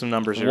give me some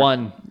numbers here.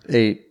 1.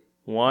 8.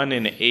 1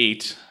 and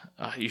 8.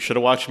 You should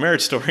have watched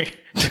Marriage Story.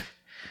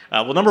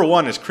 Well, number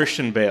 1 is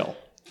Christian Bale.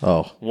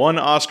 Oh, 1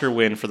 Oscar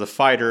win for The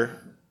Fighter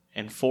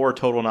and 4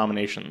 total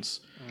nominations.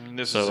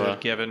 This So, is a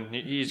given.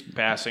 He's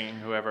passing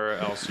whoever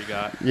else you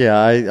got. yeah,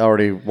 I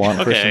already want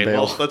Christian Okay,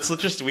 Bale. well, let's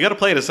just, we got to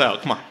play this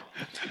out. Come on.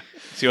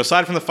 So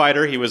aside from The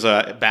Fighter, he was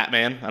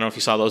Batman. I don't know if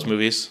you saw those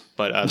movies,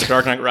 but The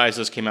Dark Knight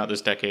Rises came out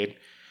this decade.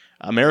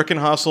 American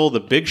Hustle, The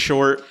Big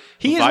Short.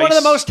 He is Vice. one of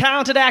the most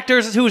talented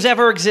actors who's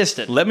ever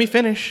existed. Let me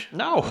finish.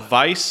 No.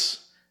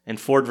 Vice and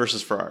Ford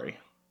versus Ferrari.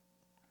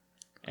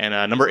 And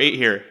number 8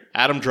 here,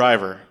 Adam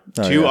Driver.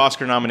 2 yeah.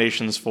 Oscar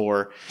nominations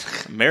for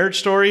Marriage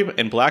Story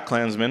and Black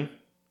Klansman.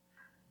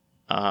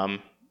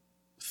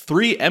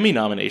 3 Emmy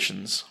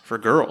nominations for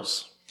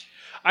Girls.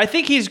 I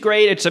think he's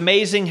great. It's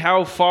amazing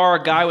how far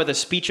a guy with a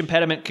speech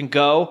impediment can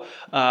go.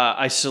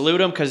 I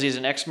salute him because he's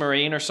an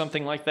ex-Marine or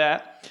something like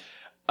that.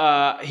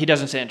 He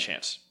doesn't stand a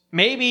chance.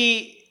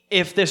 Maybe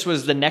if this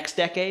was the next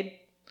decade,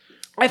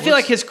 I feel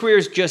like his career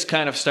is just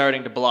kind of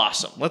starting to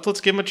blossom. Let's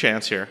give him a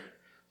chance here.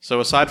 So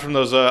aside from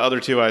those other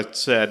 2 I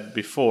said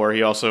before,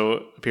 he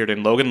also appeared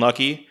in Logan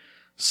Lucky,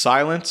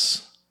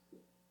 Silence,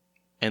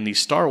 and the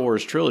Star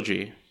Wars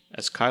trilogy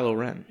as Kylo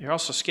Ren. You're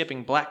also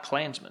skipping Black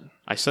Klansman.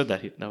 I said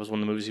that. That was one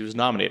of the movies he was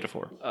nominated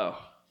for.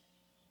 Oh.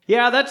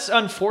 Yeah, that's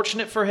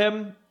unfortunate for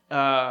him.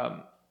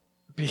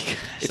 Because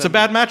It's a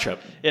bad matchup.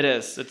 It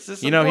is.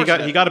 It's You know, he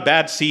unfortunate. got a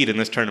bad seed in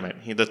this tournament.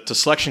 The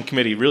selection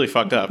committee really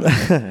fucked up.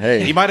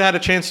 Hey, He might have had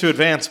a chance to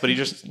advance, but he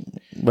just,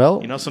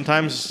 well,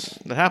 sometimes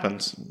that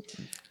happens.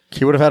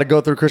 he would have had to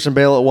go through Christian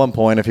Bale at one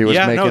point if he was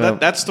Yeah, making no,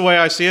 that's the way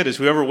I see it, is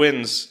whoever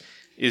wins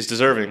is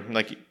deserving.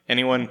 Like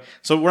anyone.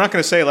 So we're not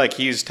going to say like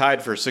he's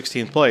tied for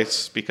 16th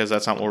place because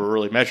that's not what we're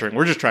really measuring.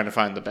 We're just trying to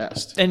find the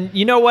best. And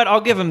you know what?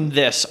 I'll give him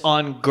this.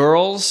 On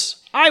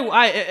Girls,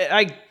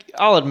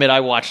 I'll admit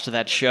I watched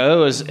that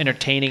show. It was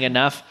entertaining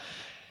enough.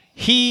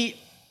 He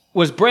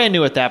was brand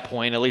new at that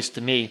point, at least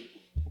to me.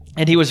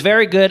 And he was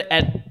very good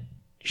at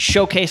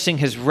showcasing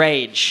his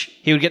rage.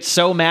 He would get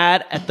so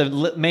mad at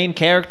the main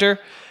character,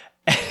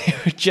 and he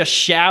would just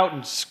shout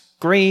and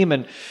scream.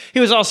 And he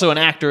was also an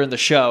actor in the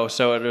show,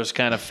 so it was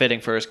kind of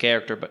fitting for his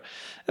character. But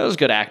it was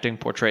good acting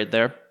portrayed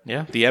there.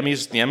 Yeah, the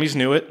Emmys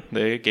knew it.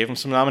 They gave him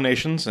some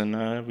nominations,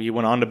 and he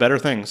went on to better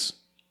things.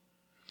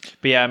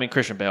 But yeah, I mean,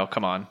 Christian Bale,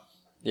 come on.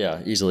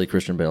 Yeah, easily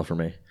Christian Bale for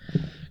me.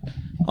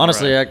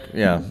 Honestly,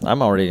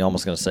 I'm already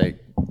almost going to say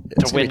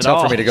it's win going it to be tough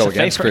all. for me to go It's a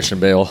against favorite. Christian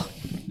Bale.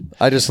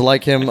 I just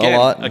like him a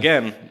lot.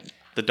 Again,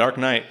 The Dark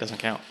Knight doesn't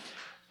count.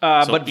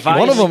 But you can-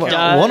 Vice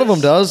One of them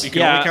does. You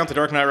can Yeah. only count The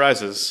Dark Knight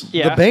Rises.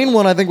 Yeah. The Bane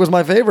one I think was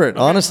my favorite,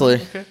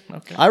 honestly.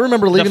 Okay. I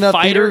remember leaving The that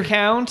Fighter theater.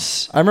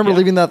 counts. I remember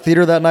leaving that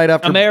theater that night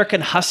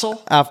American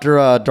Hustle. after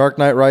Dark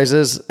Knight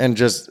Rises and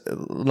just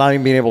not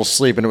even being able to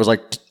sleep, and it was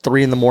like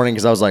 3 a.m.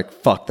 because I was like,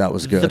 "Fuck, that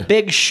was good." The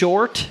Big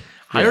Short.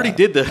 I already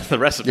did the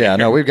recipe. Yeah,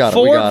 no, we've got it.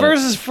 We Ford got it.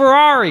 versus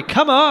Ferrari.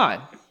 Come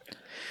on.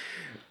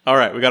 All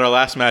right, we got our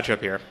last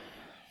matchup here.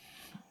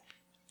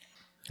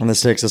 And this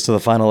takes us to the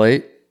final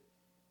 8.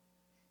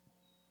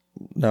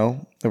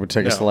 No, it would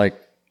take us No. to like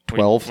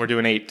 12. We're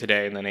doing 8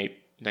 today and then 8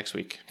 next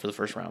week for the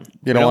first round.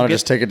 You don't want to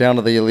just take it down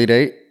to the Elite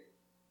 8?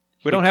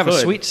 We don't have a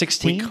could. Sweet We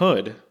 16.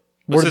 could.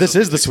 Well, this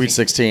is the Sweet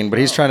 16, but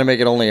he's trying to make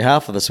it only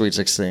half of the Sweet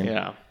 16.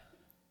 Yeah.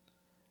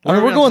 I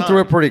mean, we're going through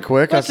it pretty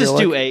quick. Let's I feel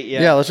just do like. 8,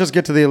 yeah. Yeah, let's just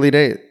get to the Elite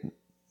 8.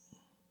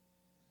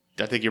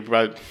 I think you're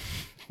probably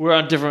We're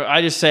on different.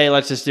 I just say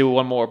let's just do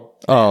one more.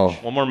 Oh,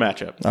 one more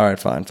matchup. all right,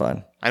 fine.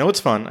 I know it's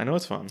fun.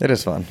 It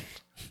is fun.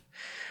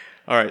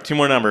 All right, 2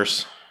 more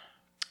numbers.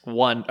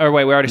 One. Or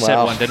wait, we already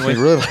said one, didn't we?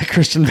 We really like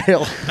Christian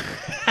Bale.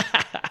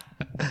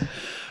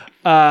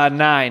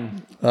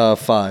 9.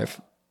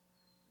 5.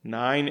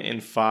 9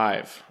 and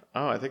 5.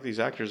 Oh, I think these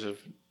actors have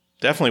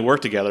definitely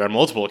worked together on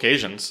multiple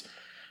occasions.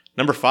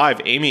 Number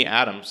 5, Amy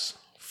Adams.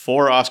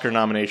 4 Oscar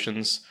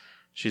nominations.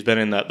 She's been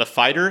in the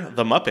Fighter,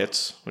 The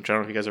Muppets, which I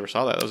don't know if you guys ever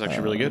saw that. That was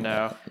actually really good.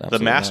 No. The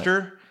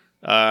Master,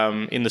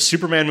 in the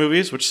Superman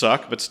movies, which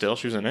suck, but still,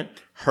 she was in it.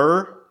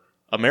 Her,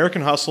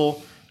 American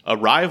Hustle,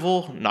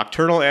 Arrival,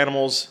 Nocturnal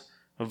Animals,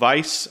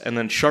 Vice, and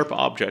then Sharp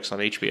Objects on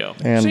HBO.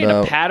 And Seeing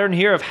a pattern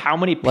here of how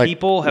many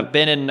people have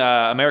been in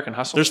American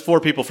Hustle. There's 4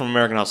 people from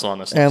American Hustle on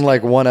this list. and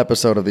like one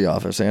episode of The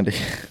Office, Andy.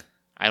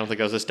 I don't think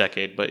that was this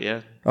decade, but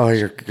yeah. Oh,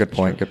 you're good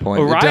point. Good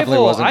point. It definitely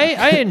Arrival. wasn't.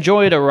 I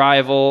enjoyed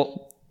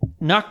Arrival.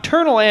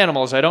 Nocturnal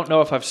Animals. I don't know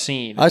if I've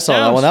seen. I saw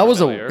that one. That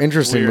was an familiar.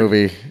 interesting Weird.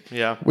 movie.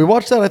 Yeah. We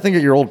watched that, I think,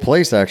 at your old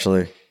place,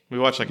 actually. We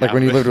watched like Like half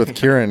when of you it. lived with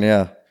Kieran,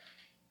 yeah.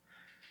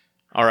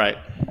 All right.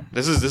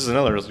 This is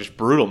another just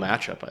brutal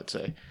matchup, I'd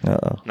say.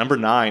 Uh-oh. Number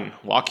 9,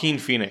 Joaquin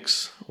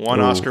Phoenix. 1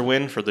 Oscar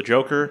win for The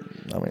Joker.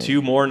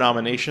 2 more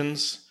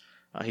nominations.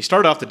 He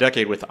started off the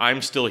decade with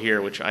I'm Still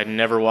Here, which I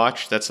never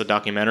watched. That's the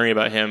documentary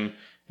about him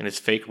and his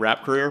fake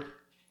rap career.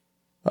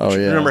 Oh,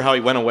 yeah. Remember how he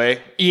went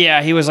away?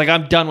 Yeah, he was like,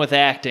 I'm done with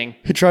acting.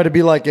 He tried to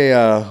be like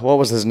a, what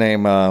was his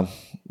name?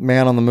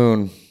 Man on the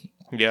Moon.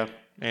 Yeah,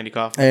 Andy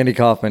Kaufman. Andy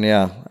Kaufman,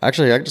 yeah.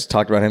 Actually, I just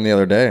talked about him the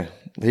other day.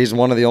 He's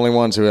one of the only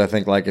ones who I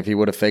think, like, if he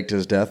would have faked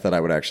his death, that I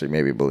would actually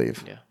maybe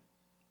believe. Yeah.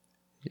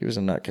 He was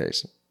a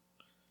nutcase.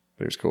 But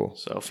he was cool.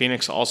 So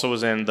Phoenix also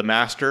was in The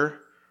Master,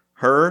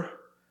 Her,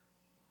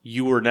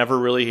 You Were Never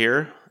Really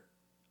Here,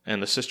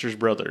 and The Sisters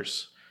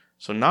Brothers.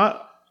 So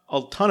not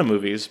a ton of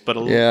movies, but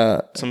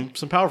some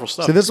powerful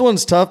stuff. See, this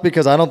one's tough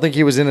because I don't think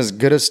he was in as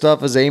good as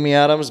stuff as Amy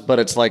Adams, but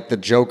it's like the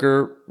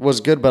Joker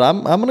was good. But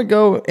I'm gonna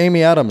go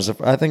Amy Adams. I'm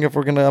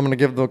gonna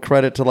give the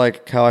credit to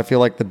like how I feel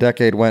like the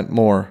decade went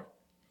more.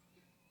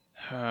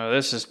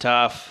 This is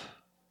tough.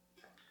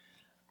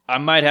 I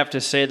might have to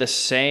say the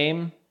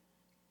same,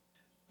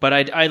 but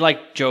I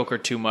like Joker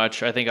too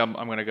much. I think I'm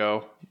gonna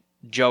go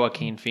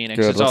Joaquin Phoenix.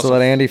 Good. Let's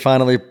let Andy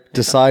finally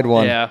decide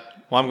one. Yeah.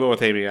 Well, I'm going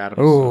with Amy Adams.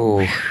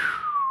 Ooh.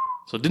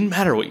 So it didn't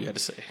matter what you had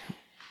to say.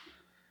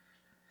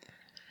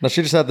 No,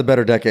 she just had the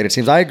better decade, it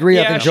seems. I agree.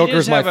 I think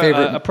Joker's my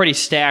favorite. A pretty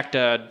stacked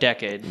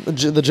decade.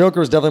 The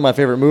Joker is definitely my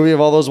favorite movie of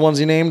all those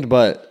ones you named,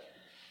 but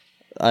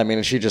I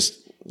mean, she just,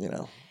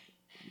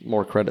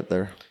 more credit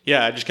there.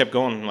 Yeah, I just kept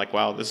going like,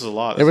 wow, this is a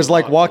lot. It was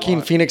like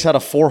Joaquin Phoenix had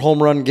a 4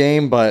 home run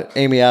game, but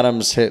Amy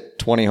Adams hit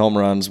 20 home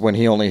runs when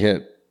he only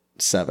hit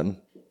 7.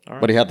 Right.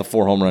 But he had the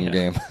 4 home run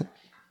game.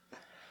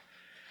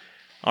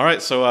 All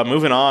right, so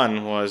moving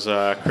on was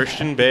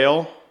Christian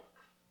Bale,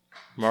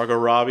 Margot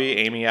Robbie,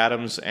 Amy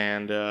Adams,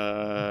 and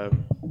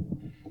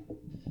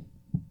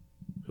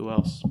who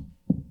else?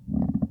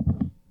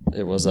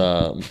 It was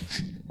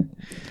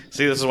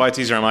See, this is why it's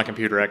easier on my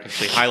computer. I can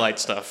actually highlight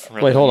stuff.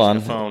 Wait, hold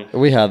on. Phone.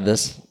 We had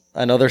this.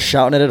 I know they're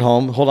shouting it at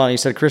home. Hold on. You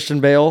said Christian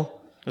Bale?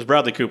 It was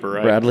Bradley Cooper,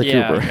 right? Bradley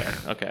Cooper.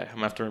 Okay. I'm going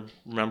to have to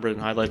remember and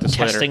highlight this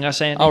Testing later.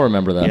 us, Andy? I'll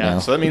remember that now.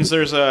 So that means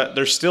there's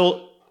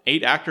still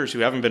 8 actors who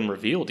haven't been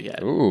revealed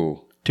yet.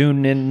 Ooh.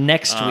 Tune in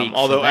next week.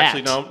 Although,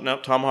 actually, no.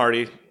 Tom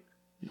Hardy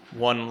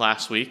won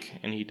last week,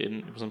 and he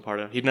wasn't part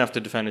of it. He didn't have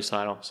to defend his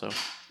title, so.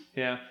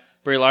 Yeah.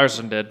 Brie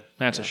Larson did.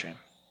 That's a shame.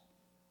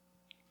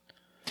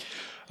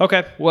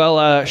 Okay,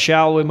 well,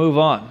 shall we move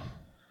on?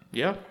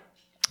 Yeah.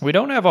 We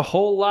don't have a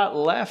whole lot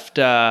left.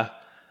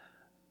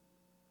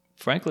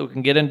 Frankly, we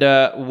can get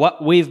into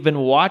what we've been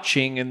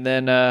watching, and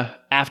then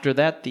after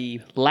that, the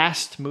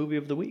last movie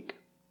of the week,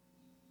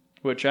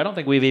 which I don't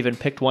think we've even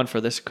picked one for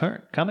this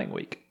coming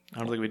week. I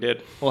don't think we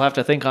did. We'll have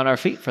to think on our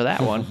feet for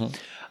that one.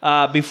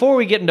 Before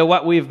we get into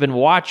what we've been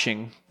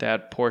watching,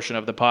 that portion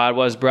of the pod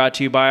was brought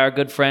to you by our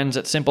good friends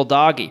at Simple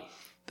Doggy,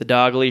 the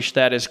dog leash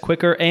that is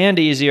quicker and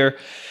easier,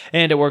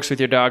 and it works with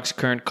your dog's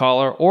current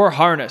collar or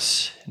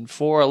harness. And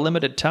for a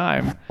limited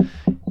time,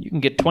 you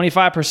can get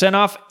 25%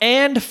 off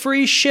and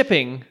free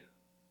shipping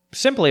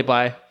simply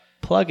by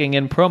plugging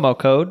in promo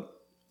code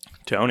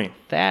Tony.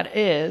 That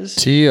is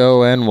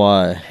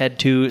TONY. Head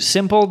to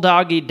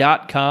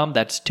simpledoggy.com.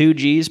 That's 2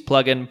 G's.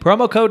 Plug in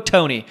promo code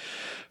Tony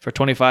for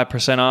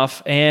 25%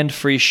 off and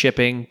free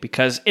shipping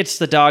because it's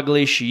the dog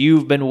leash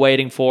you've been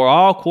waiting for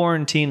all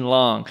quarantine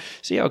long.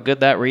 See how good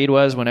that read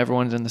was when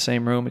everyone's in the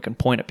same room? It can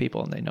point at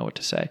people and they know what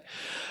to say.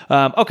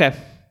 Okay.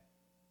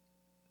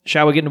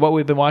 Shall we get into what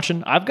we've been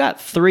watching? I've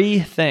got 3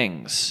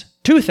 things.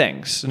 2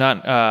 things.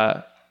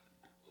 Not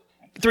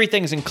 3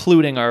 things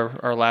including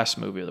our last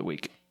movie of the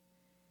week.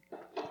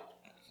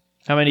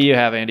 How many do you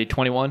have, Andy?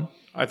 21?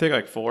 I think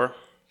like 4.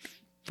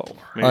 4.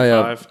 Maybe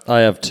 5. I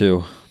have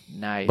 2.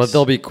 Nice. But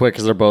they'll be quick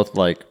because they're both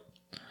like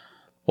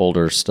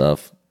older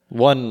stuff.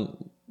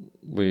 One,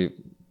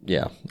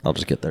 I'll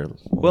just get there.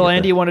 Well,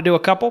 Andy, you want to do a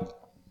couple?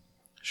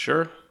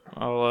 Sure.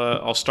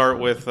 I'll start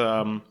with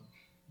going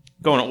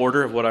in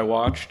order of what I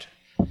watched.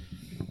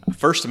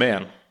 First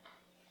Man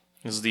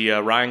is the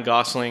Ryan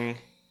Gosling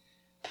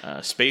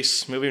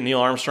space movie, Neil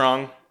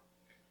Armstrong.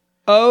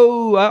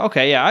 Oh,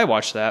 okay. Yeah, I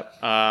watched that.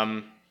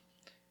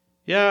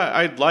 Yeah,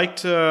 I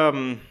liked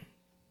Damien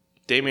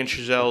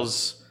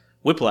Chazelle's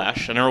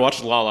Whiplash. I never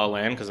watched La La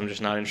Land because I'm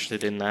just not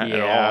interested in that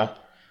at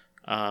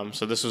all.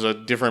 So this was a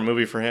different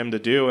movie for him to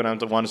do, and I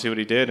wanted to see what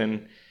he did.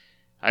 And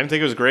I didn't think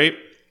it was great.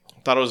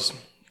 I thought it was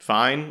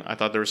fine. I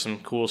thought there was some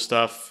cool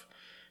stuff.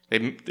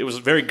 It was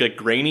very good,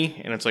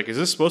 grainy, and it's like, is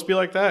this supposed to be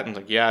like that? And it's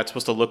like, yeah, it's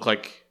supposed to look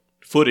like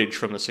footage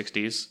from the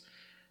 60s.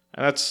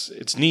 And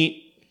it's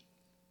neat.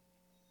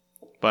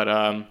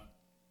 But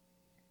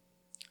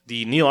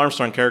the Neil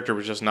Armstrong character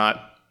was just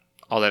not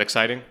all that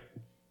exciting.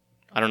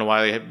 I don't know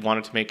why they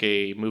wanted to make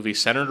a movie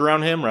centered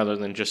around him rather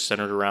than just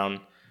centered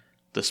around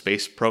the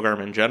space program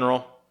in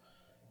general.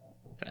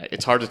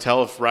 It's hard to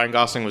tell if Ryan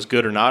Gosling was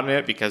good or not in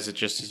it because it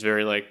just is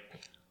very like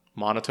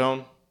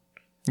monotone.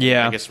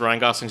 Yeah. I guess Ryan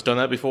Gosling's done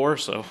that before,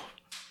 so.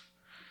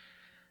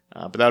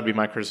 But that would be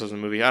my criticism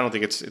of the movie. I don't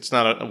think it's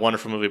not a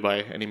wonderful movie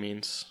by any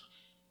means.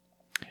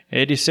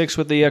 86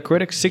 with the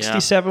critics,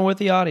 67 with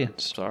the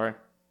audience.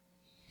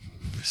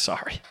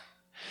 Sorry.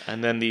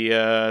 And then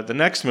the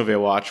next movie I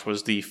watched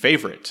was The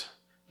Favorite.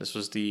 This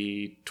was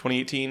the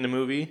 2018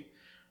 movie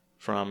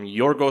from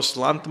Yorgos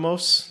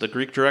Lanthimos, the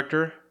Greek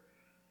director.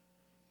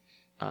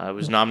 It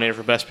was nominated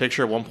for Best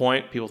Picture at one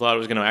point. People thought it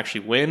was going to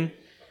actually win.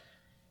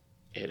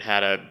 It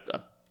had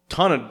a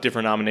ton of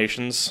different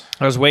nominations.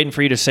 I was waiting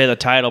for you to say the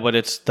title, but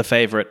it's The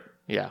Favorite.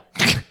 Yeah.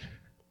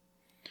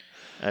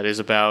 It is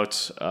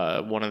about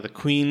one of the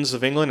queens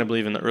of England, I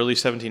believe in the early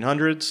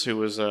 1700s, who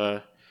was...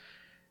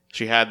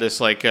 she had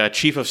this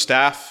chief of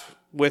staff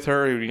with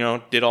her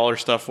who, did all her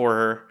stuff for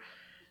her.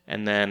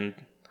 And then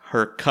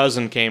her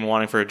cousin came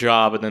wanting for a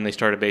job, and then they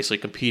started basically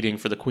competing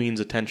for the queen's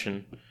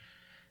attention.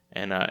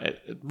 And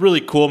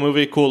really cool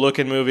movie, cool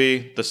looking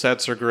movie. The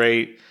sets are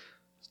great.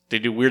 They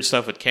do weird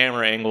stuff with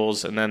camera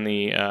angles, and then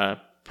the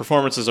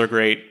performances are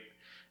great.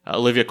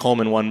 Olivia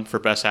Colman won for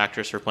Best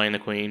Actress for playing the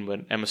Queen,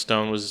 but Emma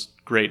Stone was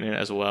great in it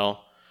as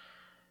well.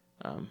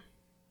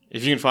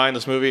 If you can find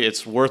this movie,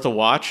 it's worth a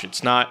watch.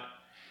 It's not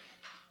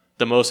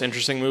the most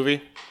interesting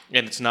movie,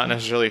 and it's not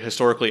necessarily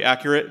historically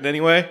accurate in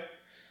any way,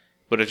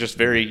 but it's just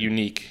very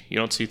unique. You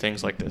don't see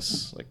things like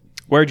this. Like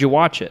Where'd you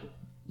watch it?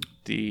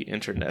 the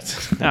internet.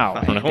 Oh,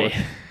 I don't know. maybe.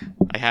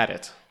 I had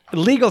it.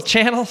 Legal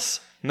channels?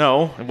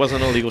 No, it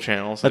wasn't illegal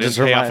channels. I didn't just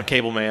pay off remind- a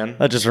cable man.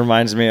 That just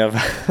reminds me of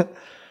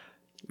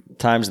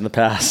times in the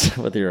past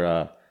with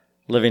your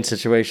living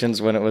situations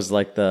when it was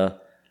like the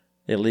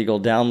illegal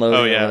download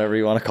Oh, yeah. or whatever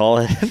you want to call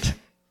it.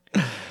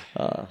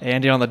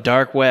 Andy on the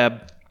dark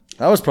web.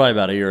 That was probably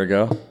about a year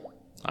ago.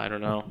 I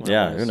don't know.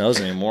 Yeah, who knows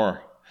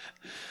anymore?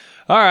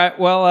 All right.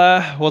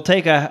 Well, we'll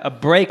take a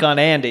break on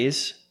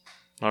Andy's.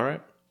 All right.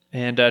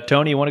 And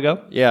Tony, you want to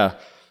go? Yeah.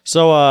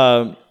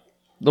 So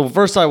the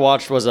first I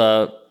watched was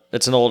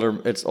it's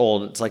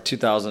old. It's like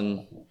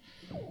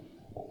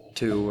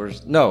 2002 or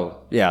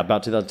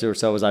about 2002 or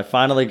so. I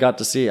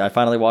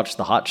finally watched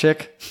The Hot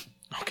Chick.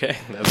 Okay.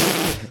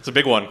 It's a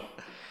big one.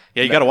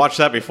 Yeah, you got to watch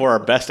that before our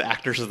best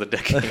actors of the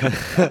decade.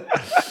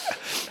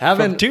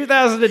 From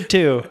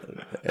 2002.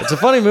 It's a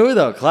funny movie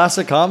though,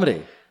 classic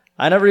comedy.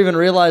 I never even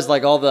realized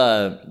like all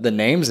the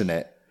names in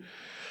it.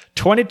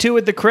 22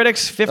 with the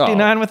critics,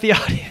 59 with the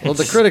audience. Well,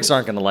 the critics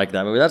aren't going to like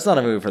that movie. That's not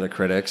a movie for the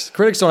critics.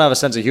 Critics don't have a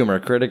sense of humor.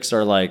 Critics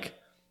are like,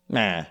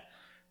 meh.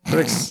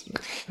 Critics,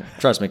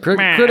 trust me,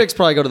 critics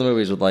probably go to the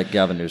movies with like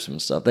Gavin Newsom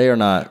and stuff. They are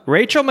not.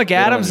 Rachel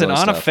McAdams and enjoy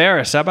Anna stuff.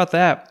 Faris. How about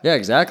that? Yeah,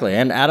 exactly.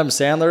 And Adam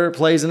Sandler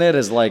plays in it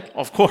as like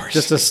Of course.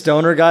 just a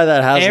stoner guy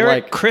that has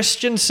Eric like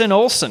Christensen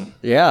Olsen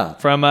yeah,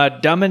 from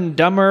Dumb and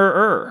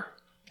Dumber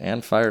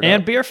and fired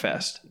and up Beer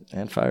Fest.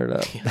 and fired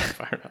up.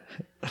 Fired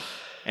up.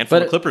 And for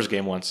the Clippers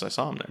game once, I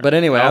saw him there. But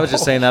anyway, I was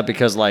just saying that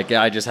because like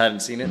I just hadn't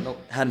seen it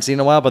in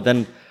a while. But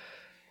then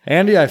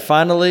Andy, I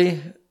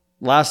finally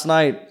last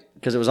night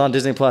because it was on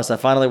Disney Plus, I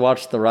finally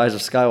watched The Rise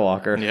of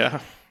Skywalker. yeah.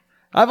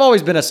 I've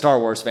always been a Star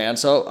Wars fan,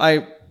 so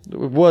I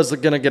was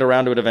going to get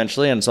around to it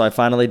eventually, and so I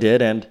finally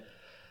did. And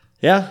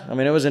yeah, I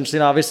mean, it was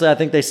interesting. Obviously, I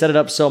think they set it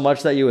up so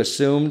much that you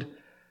assumed,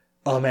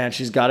 oh man,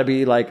 she's got to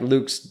be like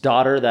Luke's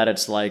daughter, that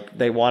it's like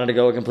they wanted to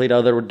go a complete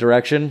other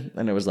direction.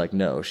 And it was like,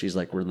 no, she's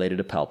like related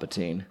to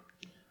Palpatine.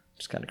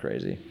 It's kind of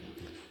crazy.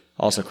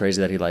 Also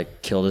crazy that he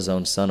like killed his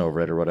own son over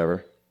it or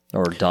whatever,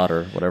 or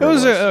daughter, whatever. It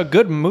was a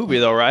good movie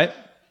though, right?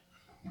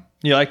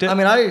 You liked it? I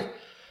mean,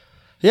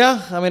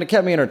 it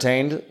kept me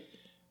entertained.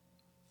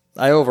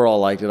 I overall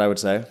liked it, I would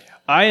say.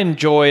 I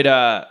enjoyed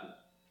at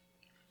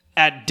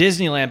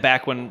Disneyland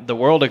back when the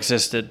world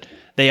existed,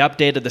 they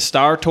updated the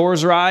Star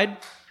Tours ride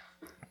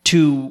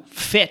to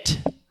fit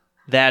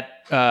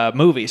that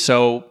movie.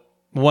 So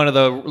one of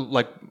the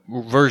like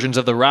versions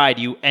of the ride,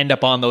 you end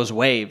up on those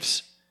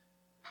waves.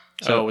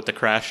 So with the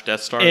crash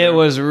Death Star. It there.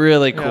 was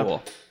really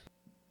cool.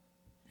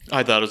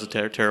 I thought it was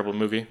a terrible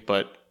movie,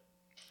 but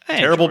I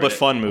terrible enjoyed but it.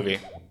 fun movie.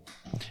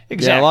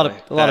 Exactly.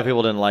 Yeah, a lot of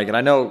people didn't like it.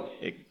 I know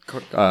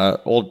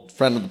old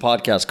friend of the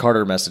podcast,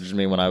 Carter, messaged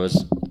me when I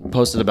was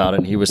posted about it,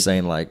 and he was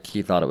saying like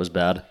he thought it was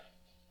bad.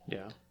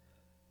 Yeah.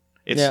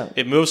 Yeah.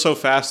 It moves so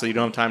fast that you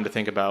don't have time to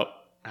think about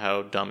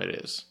how dumb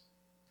it is.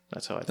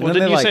 That's how I think. Well, then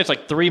didn't they you like- say it's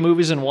like 3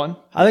 movies in one?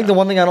 I think the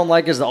one thing I don't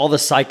like is all the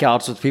psych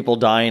outs with people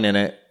dying in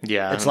it.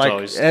 Yeah, it's it's like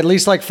always- at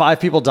least like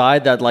 5 people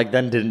died that like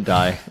then didn't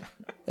die,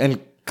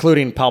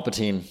 including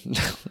Palpatine,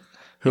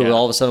 who Yeah.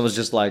 all of a sudden was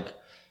just like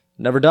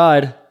never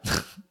died,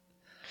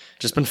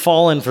 just been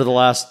falling for the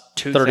last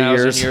 30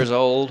 years. years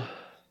old.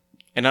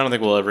 And I don't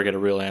think we'll ever get a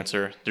real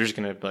answer. They're just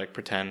gonna like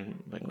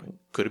pretend like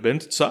could have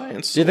been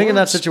science. Do you think in or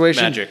that it's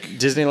situation, magic?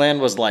 Disneyland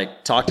was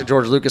like, talked to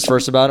George Lucas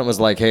first about it and was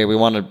like, hey, we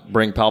want to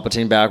bring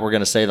Palpatine back. We're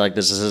going to say like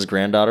this is his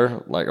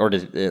granddaughter? Like, or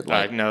did it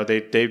like, No,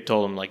 they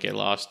told him like get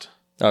lost.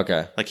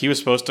 okay. Like he was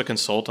supposed to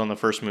consult on the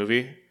first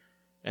movie,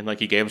 and like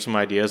he gave him some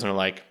ideas, and they're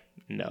like,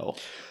 no.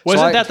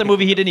 Wasn't that the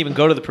movie he didn't even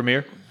go to the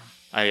premiere?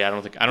 I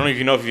don't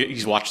even know if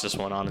he's watched this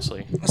one.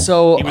 Honestly,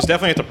 So he was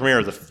definitely at the premiere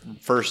of the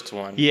first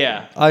one.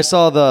 Yeah. I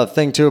saw the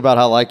thing too about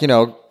how like,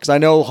 because I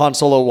know Han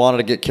Solo wanted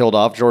to get killed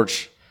off.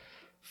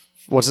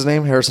 What's his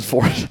name? Harrison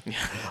Ford. I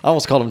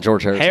almost called him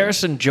George Harrison.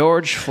 Harrison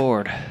George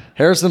Ford.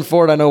 Harrison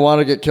Ford, I know,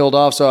 wanted to get killed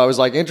off. So I was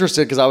like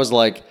interested because I was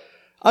like,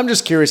 I'm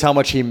just curious how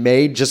much he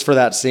made just for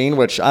that scene,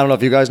 which I don't know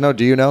if you guys know.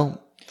 Do you know?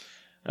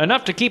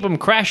 Enough to keep him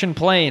crashing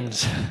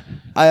planes.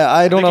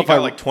 I don't I know think if he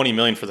got like $20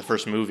 million for the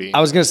first movie.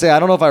 I was going to say, I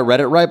don't know if I read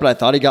it right, but I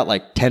thought he got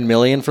like $10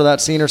 million for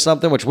that scene or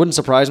something, which wouldn't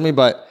surprise me.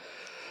 But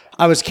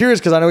I was curious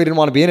because I know he didn't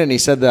want to be in it. And he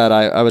said that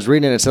I was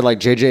reading it. It said like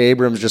J.J.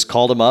 Abrams just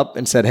called him up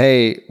and said,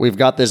 hey, we've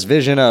got this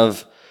vision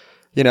of,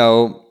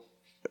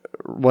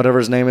 whatever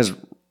his name is,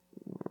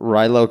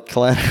 Rilo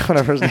Clan,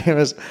 whatever his name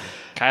is,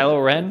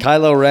 Kylo Ren?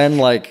 Kylo Ren,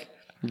 like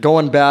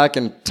going back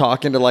and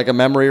talking to like a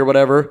memory or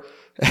whatever.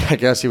 I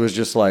guess he was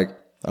just like,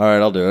 all right,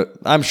 I'll do it.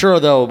 I'm sure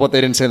though, what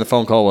they didn't say in the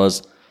phone call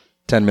was,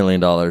 $10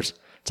 million.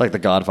 It's like The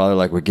Godfather,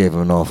 like, we gave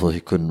him an offer he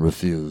couldn't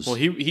refuse. Well,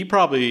 he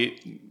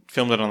probably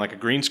filmed it on like a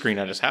green screen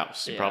at his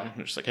house. He probably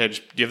just like, hey,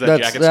 just do you have that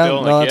That's- jacket that-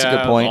 still? no, Like, that's a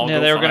good point. Yeah,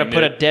 they were going to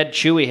put a dead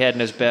Chewie head in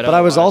his bed. But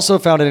I was otherwise. also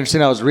found it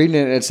interesting. I was reading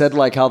it, and it said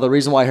like how the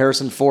reason why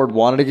Harrison Ford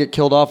wanted to get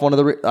killed off, one of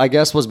the I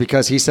guess was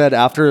because he said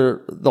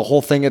after the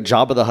whole thing at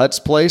Jabba the Hutt's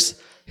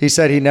place, he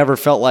said he never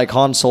felt like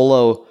Han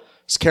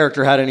Solo's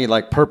character had any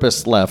like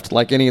purpose left,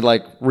 like any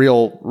like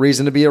real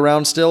reason to be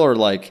around still, or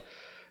like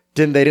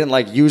they didn't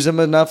like use him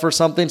enough or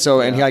something.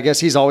 So and I guess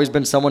he's always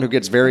been someone who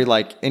gets very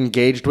like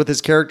engaged with his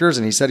characters,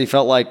 and he said he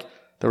felt like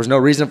there was no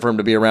reason for him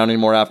to be around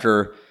anymore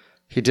after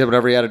he did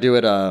whatever he had to do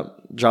at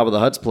Jabba the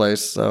Hutt's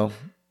place. So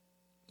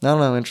I don't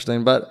know,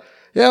 interesting. But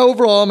yeah,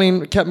 overall, I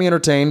mean, it kept me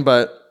entertained,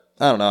 but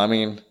I don't know. I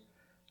mean,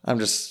 I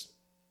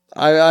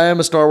am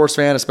a Star Wars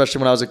fan, especially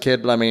when I was a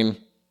kid, but I mean,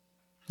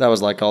 that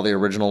was like all the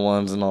original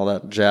ones and all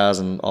that jazz,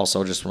 and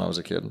also just when I was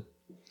a kid.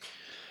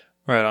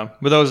 Right on.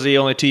 Were those the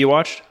only two you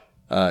watched?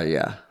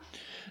 Yeah.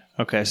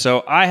 Okay,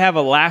 so I have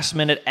a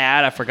last-minute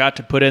ad I forgot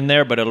to put in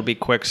there, but it'll be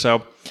quick.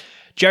 So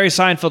Jerry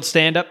Seinfeld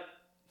stand-up,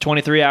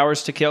 23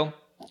 Hours to Kill.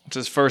 It's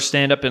his first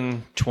stand-up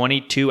in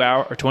 22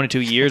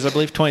 years, I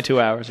believe.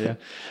 22 hours,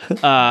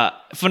 yeah.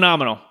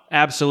 Phenomenal.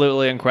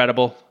 Absolutely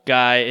incredible.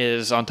 Guy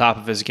is on top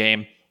of his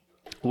game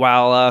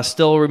while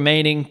still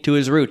remaining to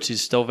his roots.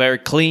 He's still very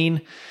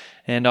clean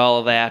and all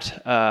of that.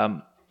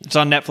 It's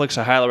on Netflix.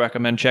 I highly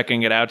recommend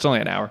checking it out. It's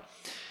only an hour.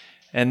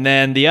 And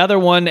then the other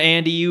one,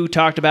 Andy, you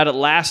talked about it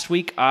last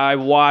week. I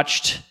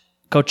watched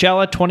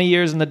Coachella, 20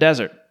 Years in the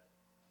Desert.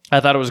 I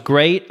thought it was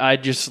great. I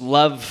just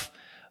love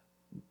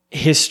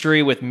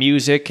history with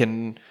music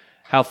and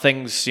how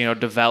things,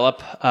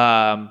 develop.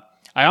 I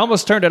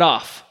almost turned it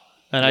off.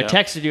 And I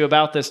texted you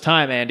about this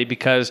time, Andy,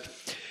 because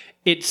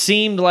it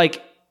seemed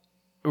like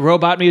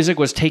robot music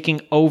was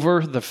taking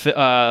over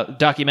the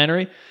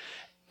documentary.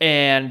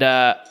 And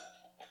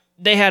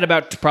they had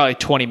about probably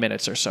 20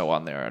 minutes or so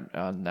on there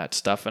on that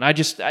stuff. And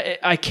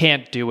I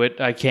can't do it.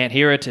 I can't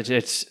hear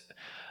it.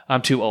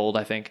 I'm too old,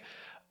 I think.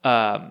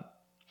 I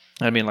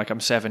mean, like I'm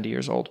 70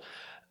 years old.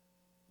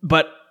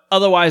 But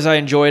otherwise, I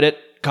enjoyed it.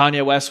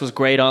 Kanye West was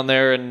great on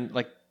there, and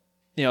like,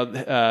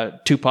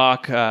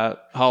 Tupac,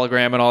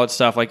 hologram, and all that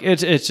stuff. Like,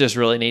 it's just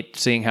really neat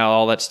seeing how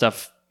all that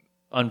stuff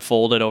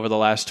unfolded over the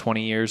last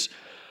 20 years.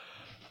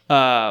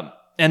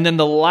 And then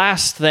the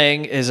last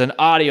thing is an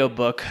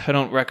audiobook. I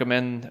don't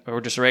recommend,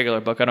 or just a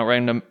regular book. I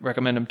don't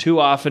recommend them too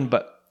often,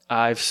 but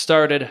I've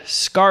started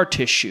Scar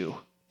Tissue,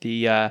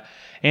 the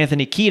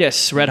Anthony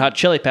Kiedis Red Hot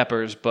Chili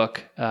Peppers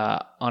book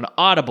on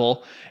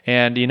Audible.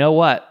 And you know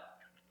what?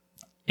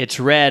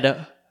 It's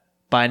read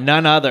by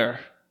none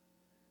other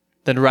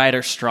than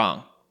Ryder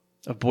Strong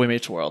of Boy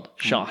Meets World.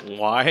 Sean.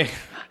 Why?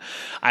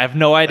 I have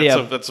no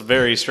idea. That's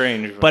very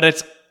strange. But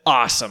it's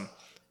awesome.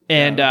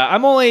 And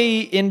I'm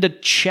only into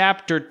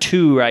chapter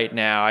 2 right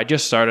now. I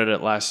just started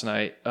it last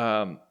night.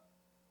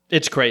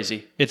 It's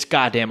crazy. It's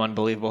goddamn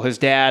unbelievable. His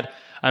dad,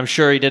 I'm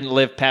sure he didn't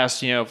live past,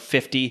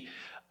 50,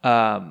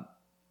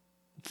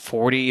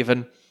 40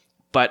 even.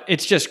 But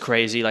it's just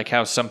crazy, like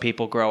how some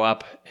people grow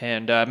up.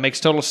 And it makes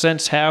total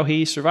sense how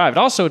he survived.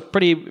 Also,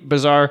 pretty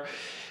bizarre.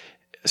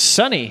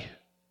 Sonny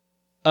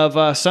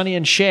of Sonny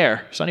and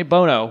Cher, Sonny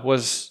Bono,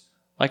 was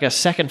like a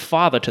second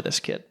father to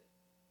this kid.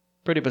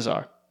 Pretty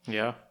bizarre.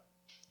 Yeah.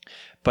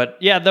 But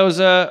yeah, those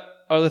are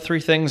the three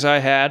things I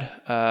had.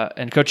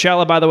 And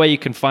Coachella, by the way, you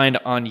can find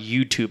on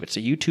YouTube. It's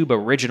a YouTube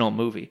original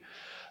movie.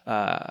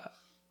 And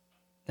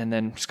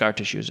then Scar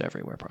Tissue is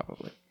everywhere,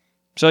 probably.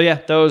 So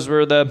yeah, those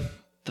were the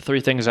three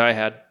things I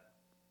had.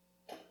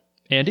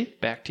 Andy,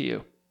 back to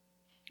you.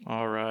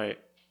 All right.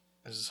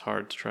 This is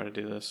hard to try to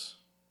do this.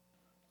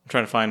 I'm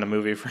trying to find a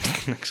movie for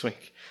next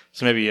week.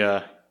 So maybe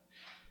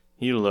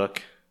you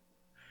look.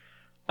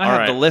 I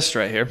have the list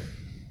right here.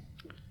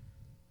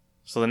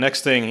 So the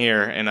next thing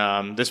here,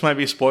 and this might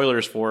be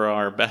spoilers for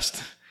our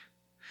best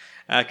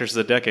actors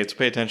of the decade, so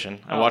pay attention.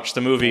 I watched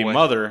the movie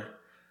Mother.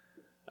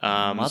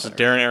 It's a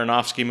Darren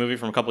Aronofsky movie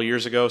from a couple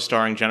years ago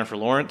starring Jennifer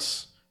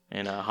Lawrence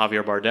and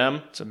Javier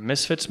Bardem. It's a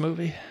Misfits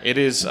movie. It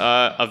is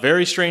a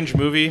very strange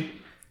movie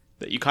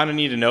that you kind of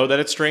need to know that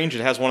it's strange.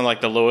 It has one of like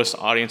the lowest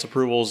audience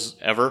approvals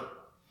ever.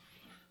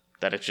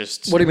 That it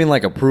just... What do you mean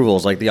like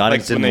approvals? Like the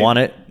audience didn't want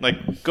it?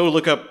 Like go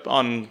look up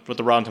on what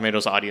the Rotten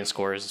Tomatoes audience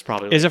score is. It's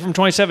probably... Is it from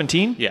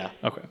 2017? Yeah.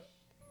 Okay.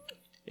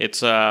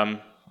 It's I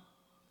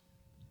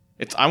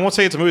won't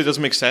say it's a movie that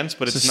doesn't make sense,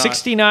 but it's not...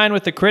 69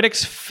 with the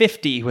critics,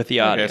 50 with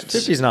the audience.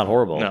 50's not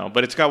horrible. No,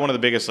 but it's got one of the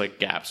biggest like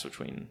gaps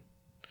between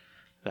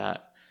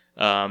that.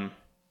 I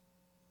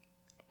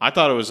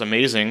thought it was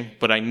amazing,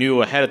 but I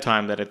knew ahead of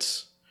time that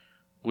it's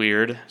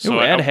weird. So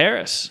Ed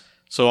Harris.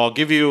 So I'll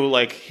give you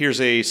like, here's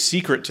a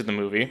secret to the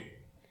movie.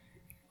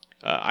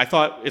 I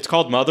thought it's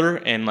called Mother,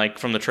 and like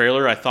from the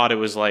trailer, I thought it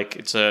was like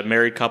it's a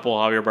married couple,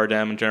 Javier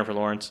Bardem and Jennifer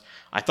Lawrence.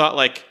 I thought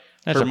like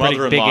That's her a pretty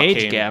big mother-in-law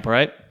age gap,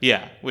 right?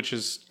 Yeah, which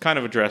is kind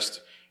of addressed,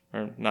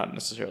 or not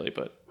necessarily,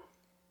 but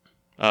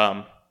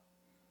I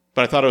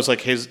thought it was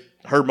like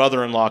her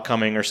mother-in-law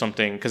coming or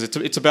something, because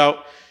it's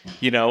about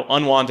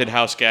unwanted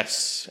house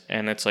guests,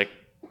 and it's like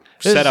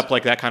set up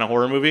like that kind of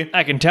horror movie.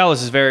 I can tell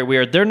this is very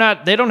weird. They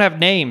don't have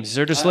names.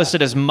 They're just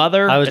listed as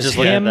mother, I was as just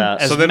looking at him,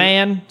 that. as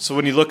man. So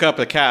when you look up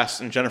the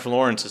cast and Jennifer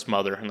Lawrence's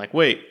mother, and like,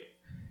 wait,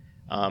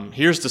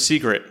 here's the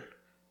secret: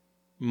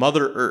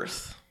 Mother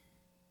Earth.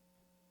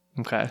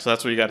 Okay. So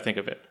that's what you got to think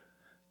of it.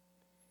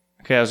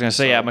 Okay, I was going to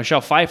say,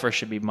 Michelle Pfeiffer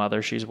should be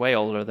mother. She's way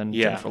older than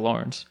Jennifer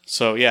Lawrence.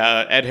 So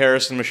yeah, Ed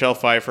Harris and Michelle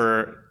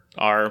Pfeiffer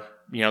are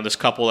this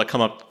couple that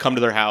come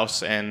to their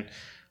house, and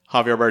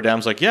Javier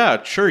Bardem's like,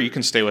 yeah, sure, you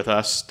can stay with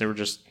us. They were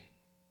just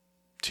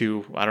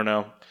two, I don't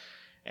know,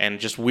 and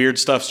just weird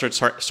stuff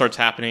starts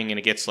happening, and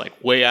it gets like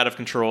way out of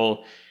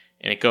control,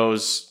 and it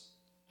goes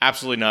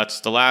absolutely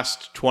nuts. The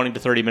last 20 to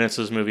 30 minutes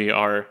of this movie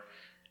are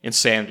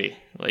insanity.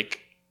 Like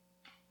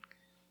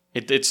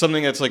it's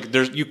something that's like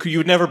you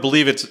would never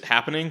believe it's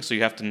happening, so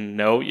you have to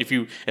know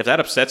if that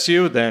upsets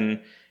you,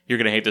 then you're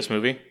gonna hate this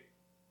movie.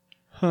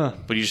 Huh.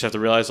 But you just have to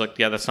realize, like,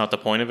 yeah, that's not the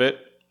point of it.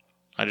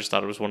 I just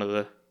thought it was one of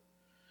the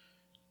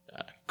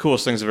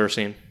coolest things I've ever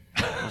seen.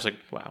 I was like,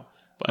 wow.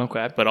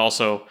 Okay. But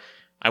also,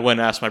 I went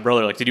and asked my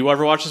brother, like, did you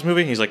ever watch this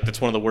movie? He's like, that's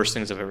one of the worst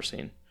things I've ever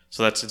seen.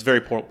 So it's very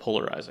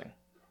polarizing.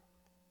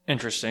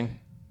 Interesting.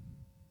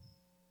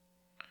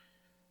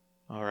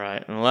 All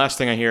right. And the last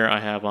thing I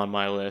have on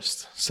my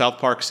list, South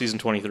Park Season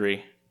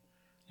 23.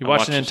 You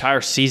watched an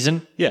entire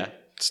season? Yeah.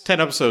 It's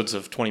 10 episodes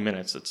of 20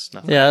 minutes. It's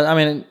nothing. Yeah, I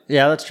mean,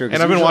 yeah, that's true. 'cause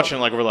And I've been usually- watching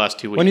it like over the last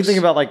 2 weeks. When you think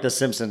about like The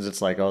Simpsons, it's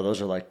like, oh,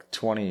 those are like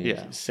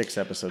 26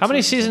 episodes. How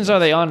many seasons are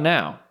they on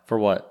now? For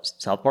what?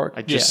 South Park?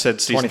 I just Yeah. said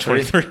Season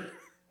 23. 23.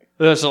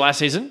 That's the last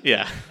season?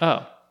 Yeah.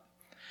 Oh.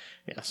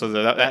 Yeah. So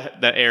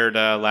that aired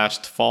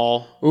last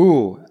fall.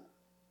 Ooh.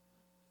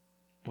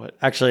 What?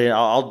 Actually,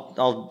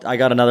 I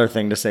got another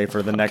thing to say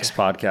for the next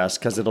podcast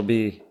because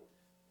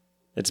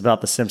it's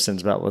about The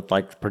Simpsons, about with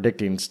like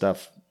predicting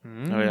stuff.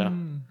 Oh yeah.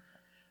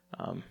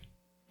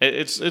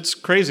 It's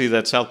crazy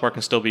that South Park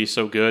can still be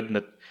so good, and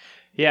that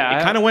Yeah.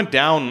 it kind of went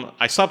down.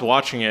 I stopped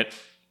watching it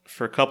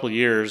for a couple of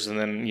years, and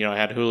then I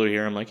had Hulu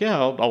here. I'm like, yeah,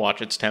 I'll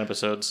watch it. It's 10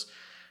 episodes.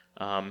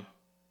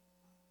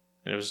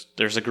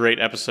 There's a great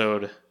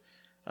episode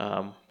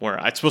where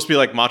it's supposed to be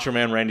like Macho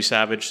Man Randy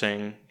Savage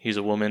saying he's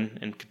a woman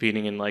and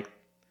competing in like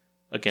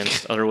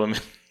against other women,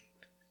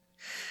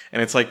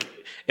 and it's like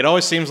it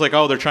always seems like,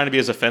 oh, they're trying to be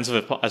as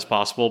offensive as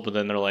possible, but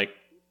then they're like,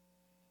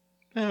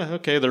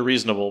 okay, they're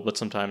reasonable, but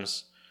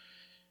sometimes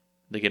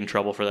they get in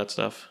trouble for that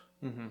stuff.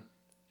 Mm-hmm.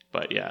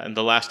 But yeah, and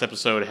the last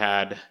episode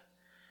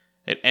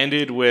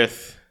ended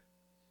with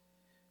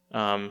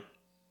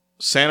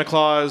Santa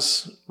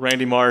Claus,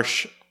 Randy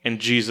Marsh, and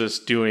Jesus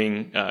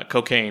doing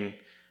cocaine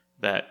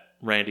that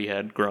Randy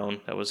had grown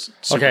that was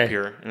super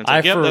pure. And it's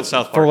like, that's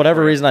South Park. For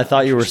whatever reason, I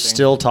thought you were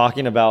still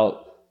talking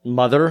about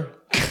Mother.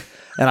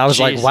 And I was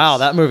like, Jesus. wow,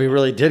 that movie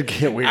really did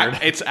get weird.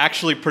 It's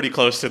actually pretty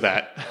close to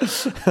that.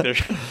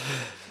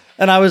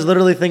 And I was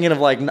literally thinking of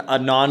like a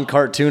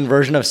non-cartoon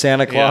version of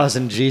Santa Claus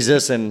and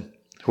Jesus and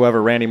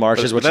whoever Randy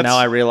Marsh is, which now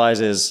I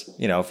realize is,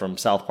 from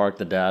South Park,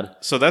 the dad.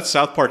 So that's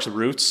South Park's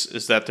roots,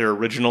 is that their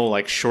original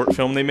like short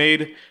film they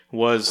made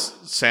was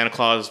Santa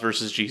Claus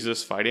versus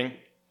Jesus fighting.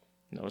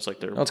 It's like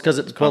their. Well, it's because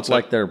it's both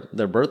like their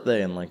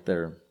birthday and like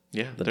the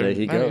day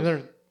he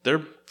goes.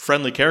 They're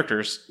friendly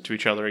characters to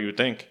each other, you would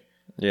think.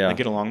 Yeah. They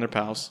get along, they're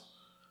pals.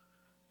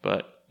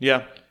 But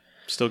yeah,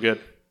 still good.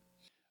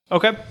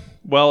 Okay.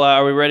 Well,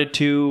 are we ready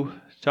to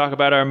talk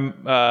about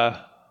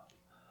our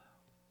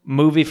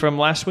movie from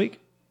last week?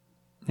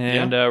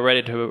 And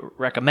ready to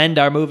recommend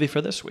our movie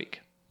for this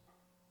week?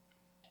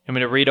 I'm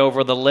going to read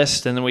over the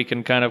list, and then we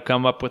can kind of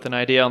come up with an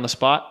idea on the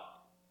spot.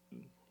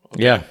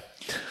 Okay. Yeah.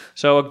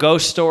 So, A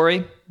Ghost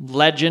Story,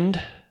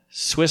 Legend,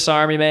 Swiss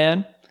Army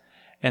Man,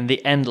 and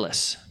The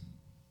Endless.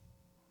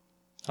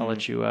 I'll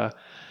let you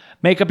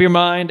make up your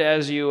mind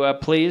as you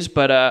please,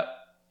 but...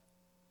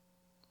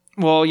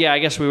 Well, yeah, I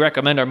guess we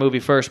recommend our movie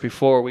first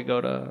before we go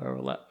to our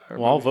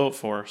Well, I'll vote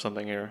for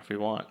something here if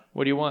you want.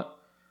 What do you want?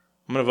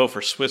 I'm going to vote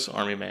for Swiss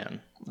Army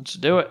Man. Let's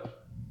do it.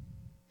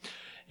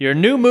 Your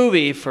new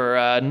movie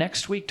for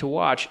next week to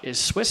watch is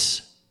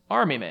Swiss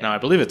Army Man. No, I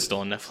believe it's still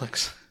on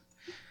Netflix.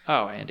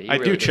 Oh, Andy. I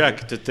do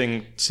check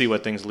to see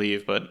what things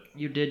leave, but...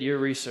 You did your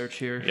research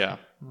here. Yeah.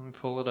 Let me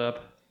pull it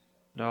up.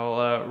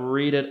 I'll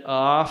read it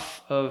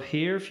off of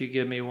here if you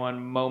give me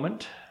one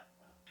moment.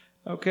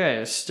 Okay,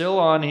 it's still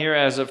on here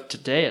as of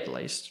today at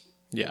least.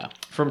 Yeah.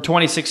 From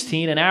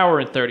 2016, an hour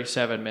and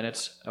 37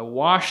 minutes, a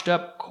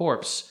washed-up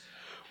corpse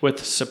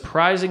with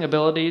surprising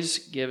abilities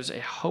gives a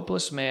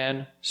hopeless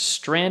man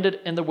stranded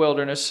in the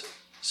wilderness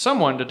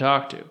someone to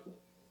talk to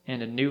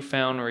and a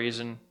newfound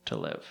reason to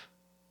live.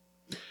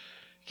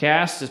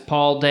 Cast is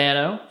Paul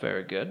Dano,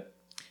 very good.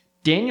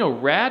 Daniel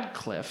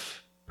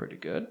Radcliffe, pretty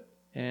good.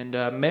 And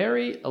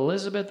Mary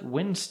Elizabeth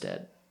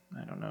Winstead.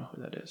 I don't know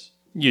who that is.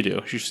 You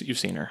do. You've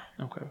seen her.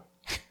 Okay.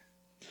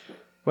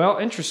 Well,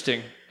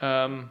 interesting.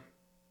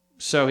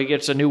 So he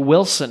gets a new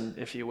Wilson,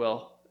 if you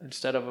will.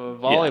 Instead of a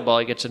volleyball,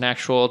 he gets an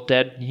actual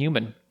dead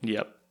human.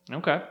 Yep.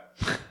 Okay.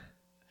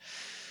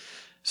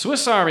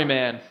 Swiss Army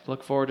Man.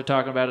 Look forward to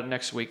talking about it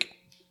next week.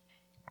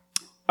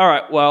 All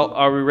right. Well,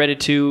 are we ready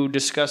to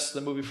discuss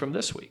the movie from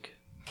this week?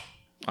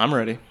 I'm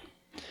ready.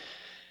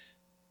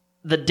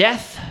 The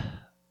Death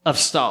of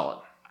Stalin.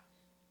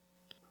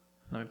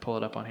 Let me pull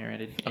it up on here,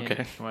 Andy.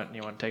 Okay. You want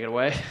to take it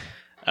away?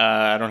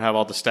 I don't have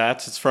all the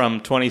stats. It's from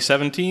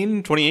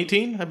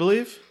 2018, I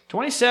believe.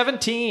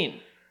 2017.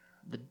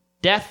 The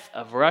death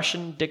of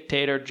Russian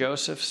dictator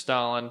Joseph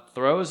Stalin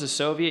throws the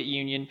Soviet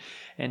Union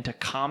into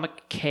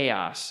comic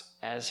chaos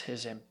as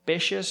his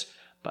ambitious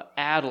but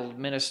addled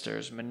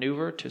ministers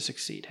maneuver to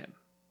succeed him.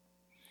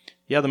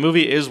 Yeah, the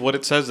movie is what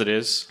it says it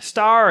is.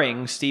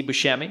 Starring Steve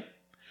Buscemi,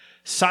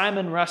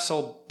 Simon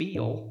Russell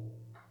Beale,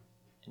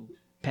 and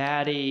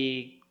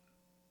Paddy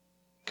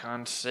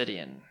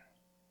Considine.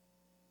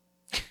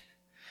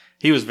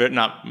 He was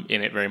not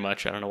in it very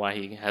much. I don't know why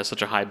he has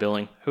such a high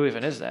billing. Who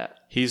even is that?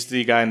 He's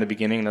the guy in the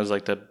beginning that was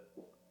like the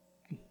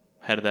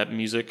head of that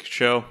music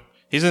show.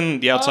 He's in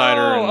The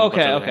Outsider. Oh, and a bunch of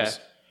okay. other things.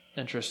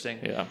 Interesting.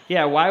 Yeah.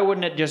 Yeah, why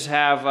wouldn't it just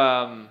have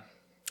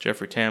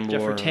Jeffrey Tambor.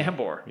 Jeffrey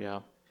Tambor? Yeah.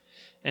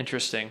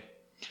 Interesting.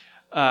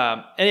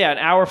 And yeah, an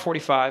hour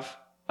 45.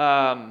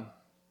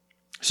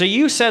 So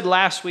you said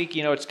last week,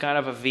 it's kind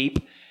of a Veep,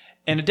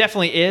 and it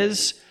definitely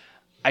is.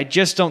 I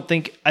just don't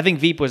think. I think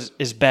Veep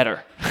is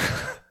better.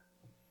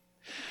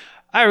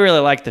 I really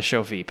like the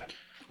show Veep.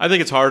 I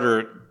think it's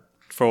harder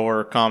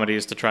for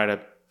comedies to try to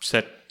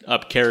set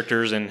up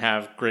characters and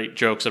have great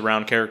jokes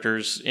around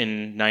characters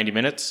in 90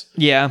 minutes.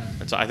 Yeah.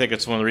 And so I think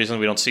it's one of the reasons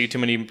we don't see too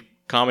many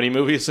comedy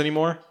movies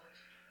anymore.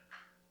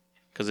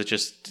 Because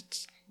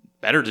it's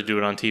better to do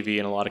it on TV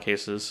in a lot of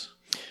cases.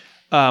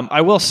 I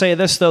will say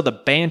this, though. The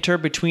banter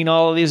between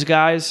all of these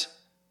guys,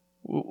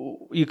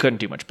 you couldn't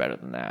do much better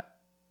than that.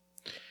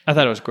 I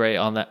thought it was great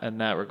in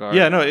that regard.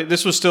 Yeah, no,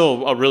 this was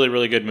still a really,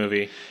 really good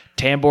movie.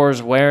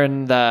 Tambor's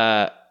wearing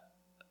the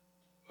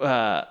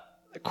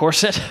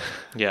corset.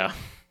 Yeah.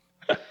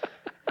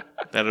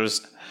 That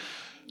was...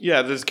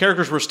 Yeah, the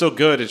characters were still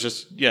good. It's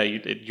just,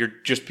 you're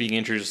just being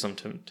introduced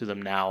to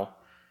them now.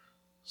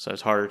 So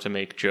it's harder to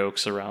make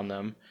jokes around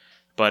them.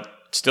 But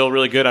still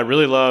really good. I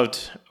really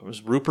loved... It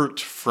was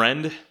Rupert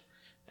Friend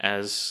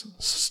as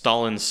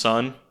Stalin's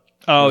son.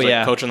 Oh, He was,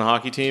 yeah. coaching the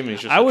hockey team. And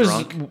he's just I was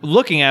drunk.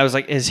 looking, I was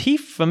like, is he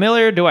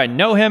familiar? Do I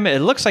know him? It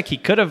looks like he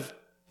could have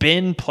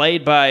been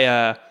played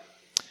by,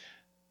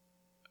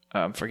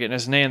 I'm forgetting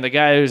his name, the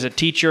guy who's a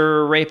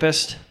teacher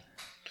rapist.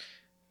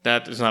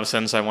 That is not a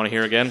sentence I want to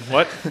hear again.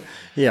 What?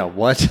 Yeah,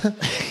 what?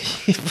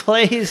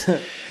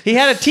 He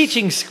had a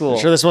teaching school.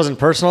 Sure this wasn't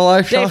personal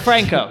life, Sean?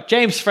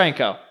 James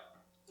Franco.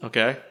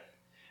 Okay.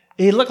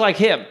 He looked like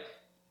him.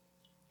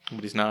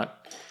 But he's not.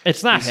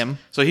 It's not him.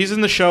 So he's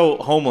in the show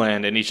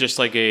Homeland, and he's just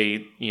like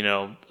a,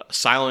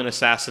 silent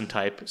assassin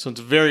type. So it's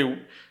very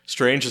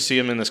strange to see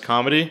him in this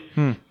comedy,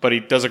 but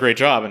he does a great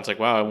job. And it's like,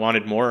 wow, I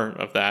wanted more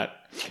of that.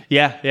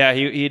 Yeah,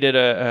 he did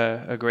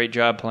a great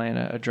job playing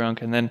a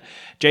drunk. And then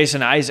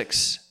Jason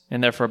Isaacs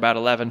in there for about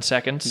 11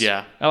 seconds.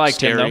 Yeah. I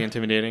liked him, though. Scary,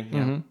 intimidating.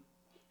 Yeah.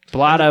 A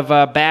lot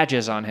of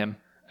badges on him.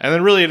 And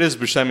then really it is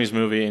Buscemi's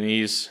movie, and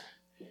he's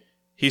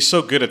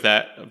so good at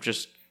that. Of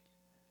just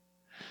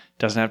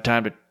Doesn't have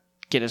time to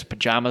get his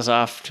pajamas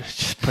off.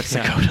 Just puts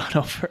the coat on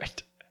over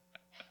it.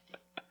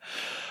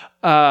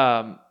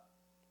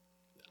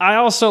 I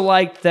also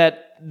liked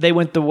that they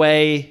went the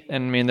way,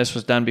 and I mean, this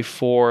was done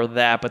before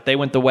that, but they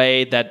went the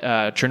way that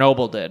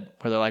Chernobyl did,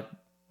 where they're like,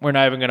 we're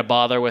not even going to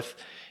bother with,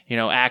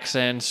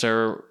 accents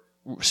or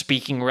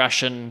speaking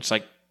Russian. It's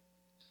like,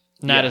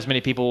 not as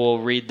many people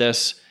will read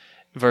this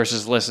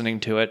versus listening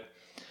to it.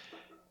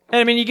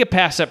 And I mean, you get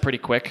past that pretty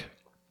quick.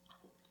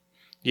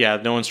 Yeah,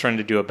 no one's trying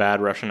to do a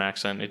bad Russian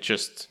accent. It's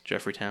just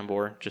Jeffrey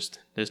Tambor, just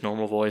his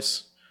normal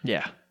voice.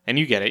 Yeah. And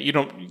you get it.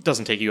 It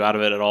doesn't take you out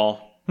of it at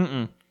all.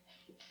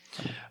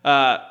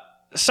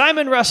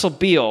 Simon Russell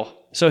Beale,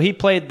 so he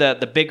played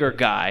the bigger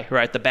guy,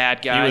 right? The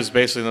bad guy. He was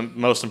basically the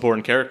most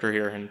important character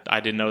here, and I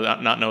didn't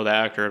not know the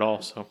actor at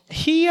all. So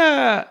He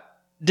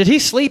did he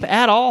sleep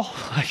at all?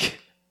 Like,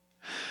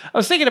 I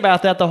was thinking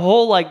about that the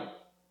whole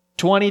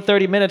 20,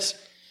 30 minutes.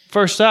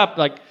 First up,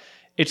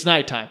 it's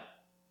nighttime.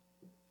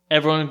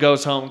 Everyone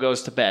goes home,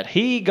 goes to bed.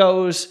 He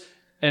goes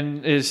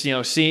and is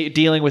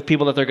dealing with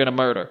people that they're going to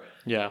murder.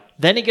 yeah,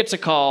 Then he gets a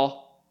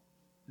call,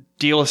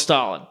 deal with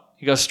Stalin.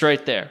 He goes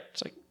straight there.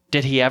 It's like,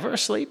 did he ever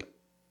sleep?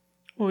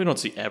 well, we don't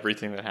see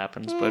everything that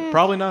happens, but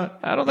probably not.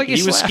 I don't think he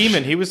was slept.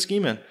 scheming. He was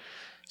scheming.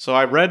 So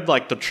I read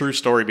the true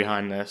story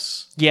behind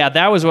this. Yeah,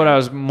 that was what I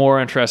was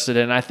more interested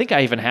in. I think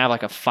I even have a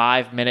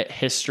 5-minute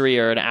history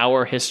or an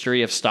hour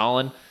history of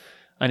Stalin.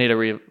 I need to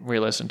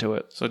re-listen to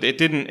it. So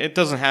it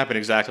doesn't happen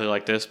exactly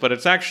like this, but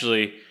it's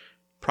actually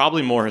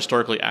probably more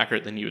historically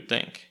accurate than you would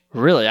think.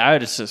 Really, I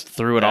just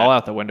threw it all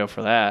out the window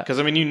for that. Because,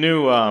 you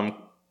knew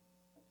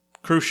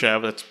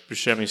Khrushchev, that's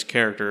Buscemi's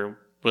character,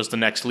 was the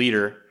next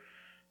leader.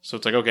 So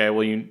it's like, okay,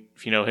 well,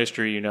 if you know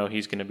history,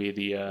 he's going to be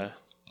the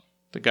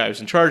guy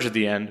who's in charge at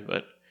the end.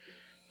 But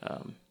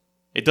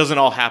it doesn't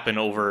all happen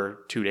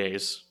over 2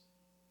 days.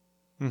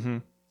 Mm-hmm.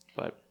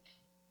 But,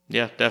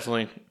 yeah,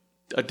 definitely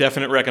a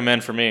definite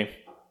recommend for me.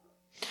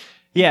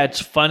 Yeah, it's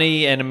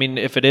funny, and I mean,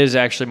 if it is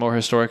actually more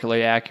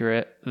historically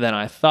accurate than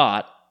I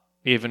thought,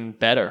 even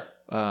better.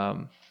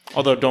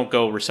 Although don't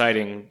go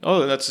reciting,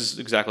 oh, that's just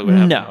exactly what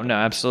happened. No,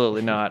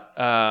 absolutely not.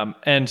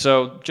 And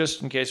so,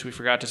 just in case we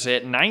forgot to say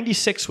it,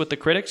 96 with the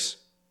critics,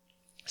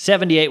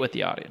 78 with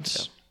the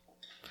audience.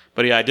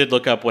 But yeah, I did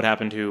look up what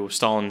happened to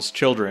Stalin's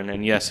children,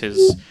 and yes,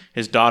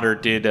 his daughter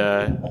did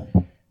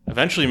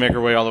eventually make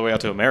her way all the way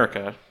out to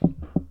America,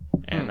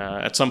 and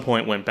at some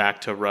point went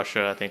back to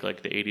Russia, I think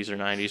like the 80s or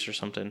 90s or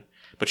something.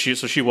 But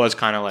she was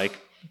kind of like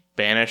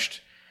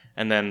banished,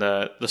 and then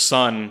the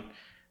son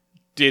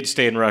did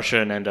stay in Russia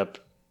and end up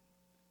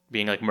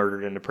being like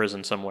murdered into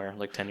prison somewhere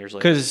like 10 years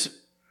later. Because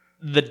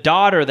the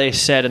daughter, they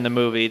said in the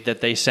movie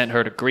that they sent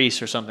her to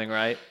Greece or something,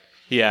 right?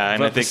 Yeah, and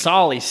But I think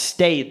Vasali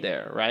stayed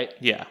there, right?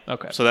 yeah.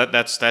 Okay. So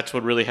that's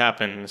what really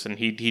happened, and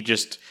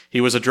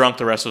he was a drunk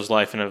the rest of his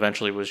life, and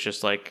eventually was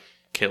just like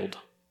killed.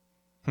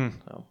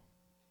 So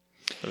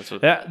that's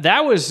what,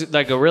 That was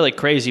like a really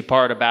crazy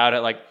part about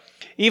it. Like,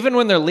 even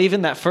when they're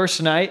leaving that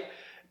first night,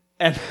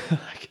 and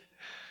like,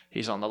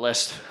 he's on the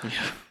list.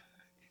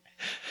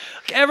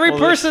 Every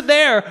person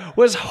there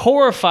was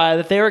horrified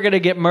that they were going to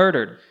get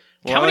murdered.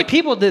 Well, How many like-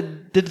 people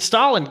did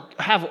Stalin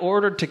have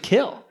ordered to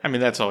kill? I mean,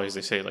 that's always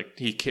they say like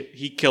he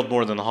killed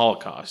more than the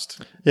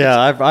Holocaust. Yeah,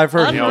 I've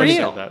heard He always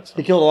Unreal. said that. So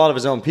he killed a lot of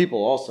his own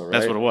people also, right?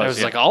 that's what it was. It was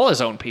yeah. like all his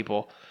own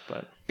people.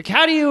 But Like,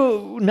 how do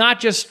you not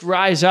just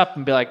rise up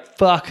and be like,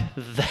 fuck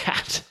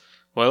that?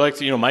 well, I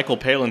liked Michael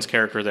Palin's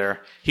character there.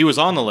 He was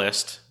on the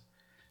list,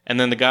 and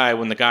then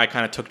when the guy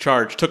kind of took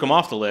charge, took him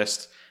off the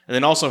list, and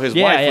then also his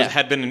wife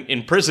had been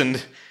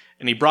imprisoned,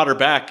 and he brought her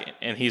back,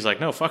 and he's like,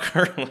 no, fuck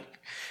her.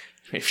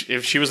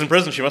 If she was in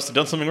prison, she must have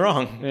done something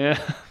wrong. Yeah.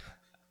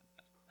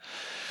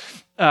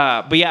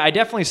 But yeah, I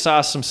definitely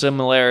saw some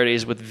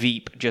similarities with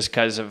Veep just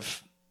because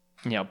of,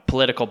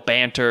 political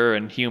banter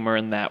and humor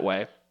in that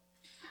way.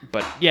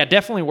 But yeah,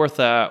 definitely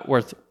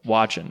worth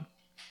watching.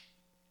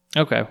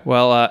 Okay,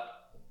 well,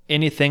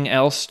 anything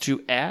else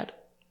to add?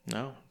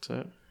 No, that's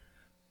it.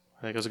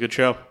 I think it was a good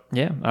show.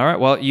 Yeah. All right.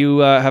 Well, you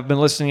have been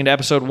listening to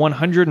episode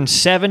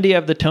 170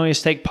 of the Tony's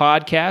Take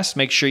podcast.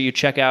 Make sure you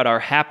check out our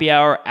happy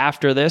hour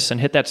after this and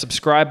hit that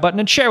subscribe button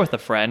and share with a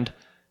friend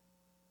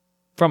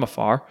from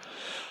afar.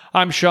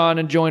 I'm Sean,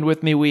 and joined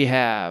with me we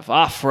have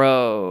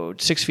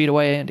Off-Road, 6 feet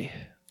away, Andy,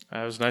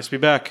 It was nice to be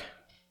back.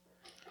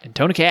 and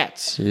Tony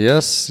Katz.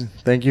 Yes,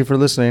 thank you for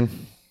listening.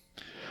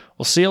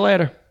 We'll see you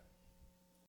later.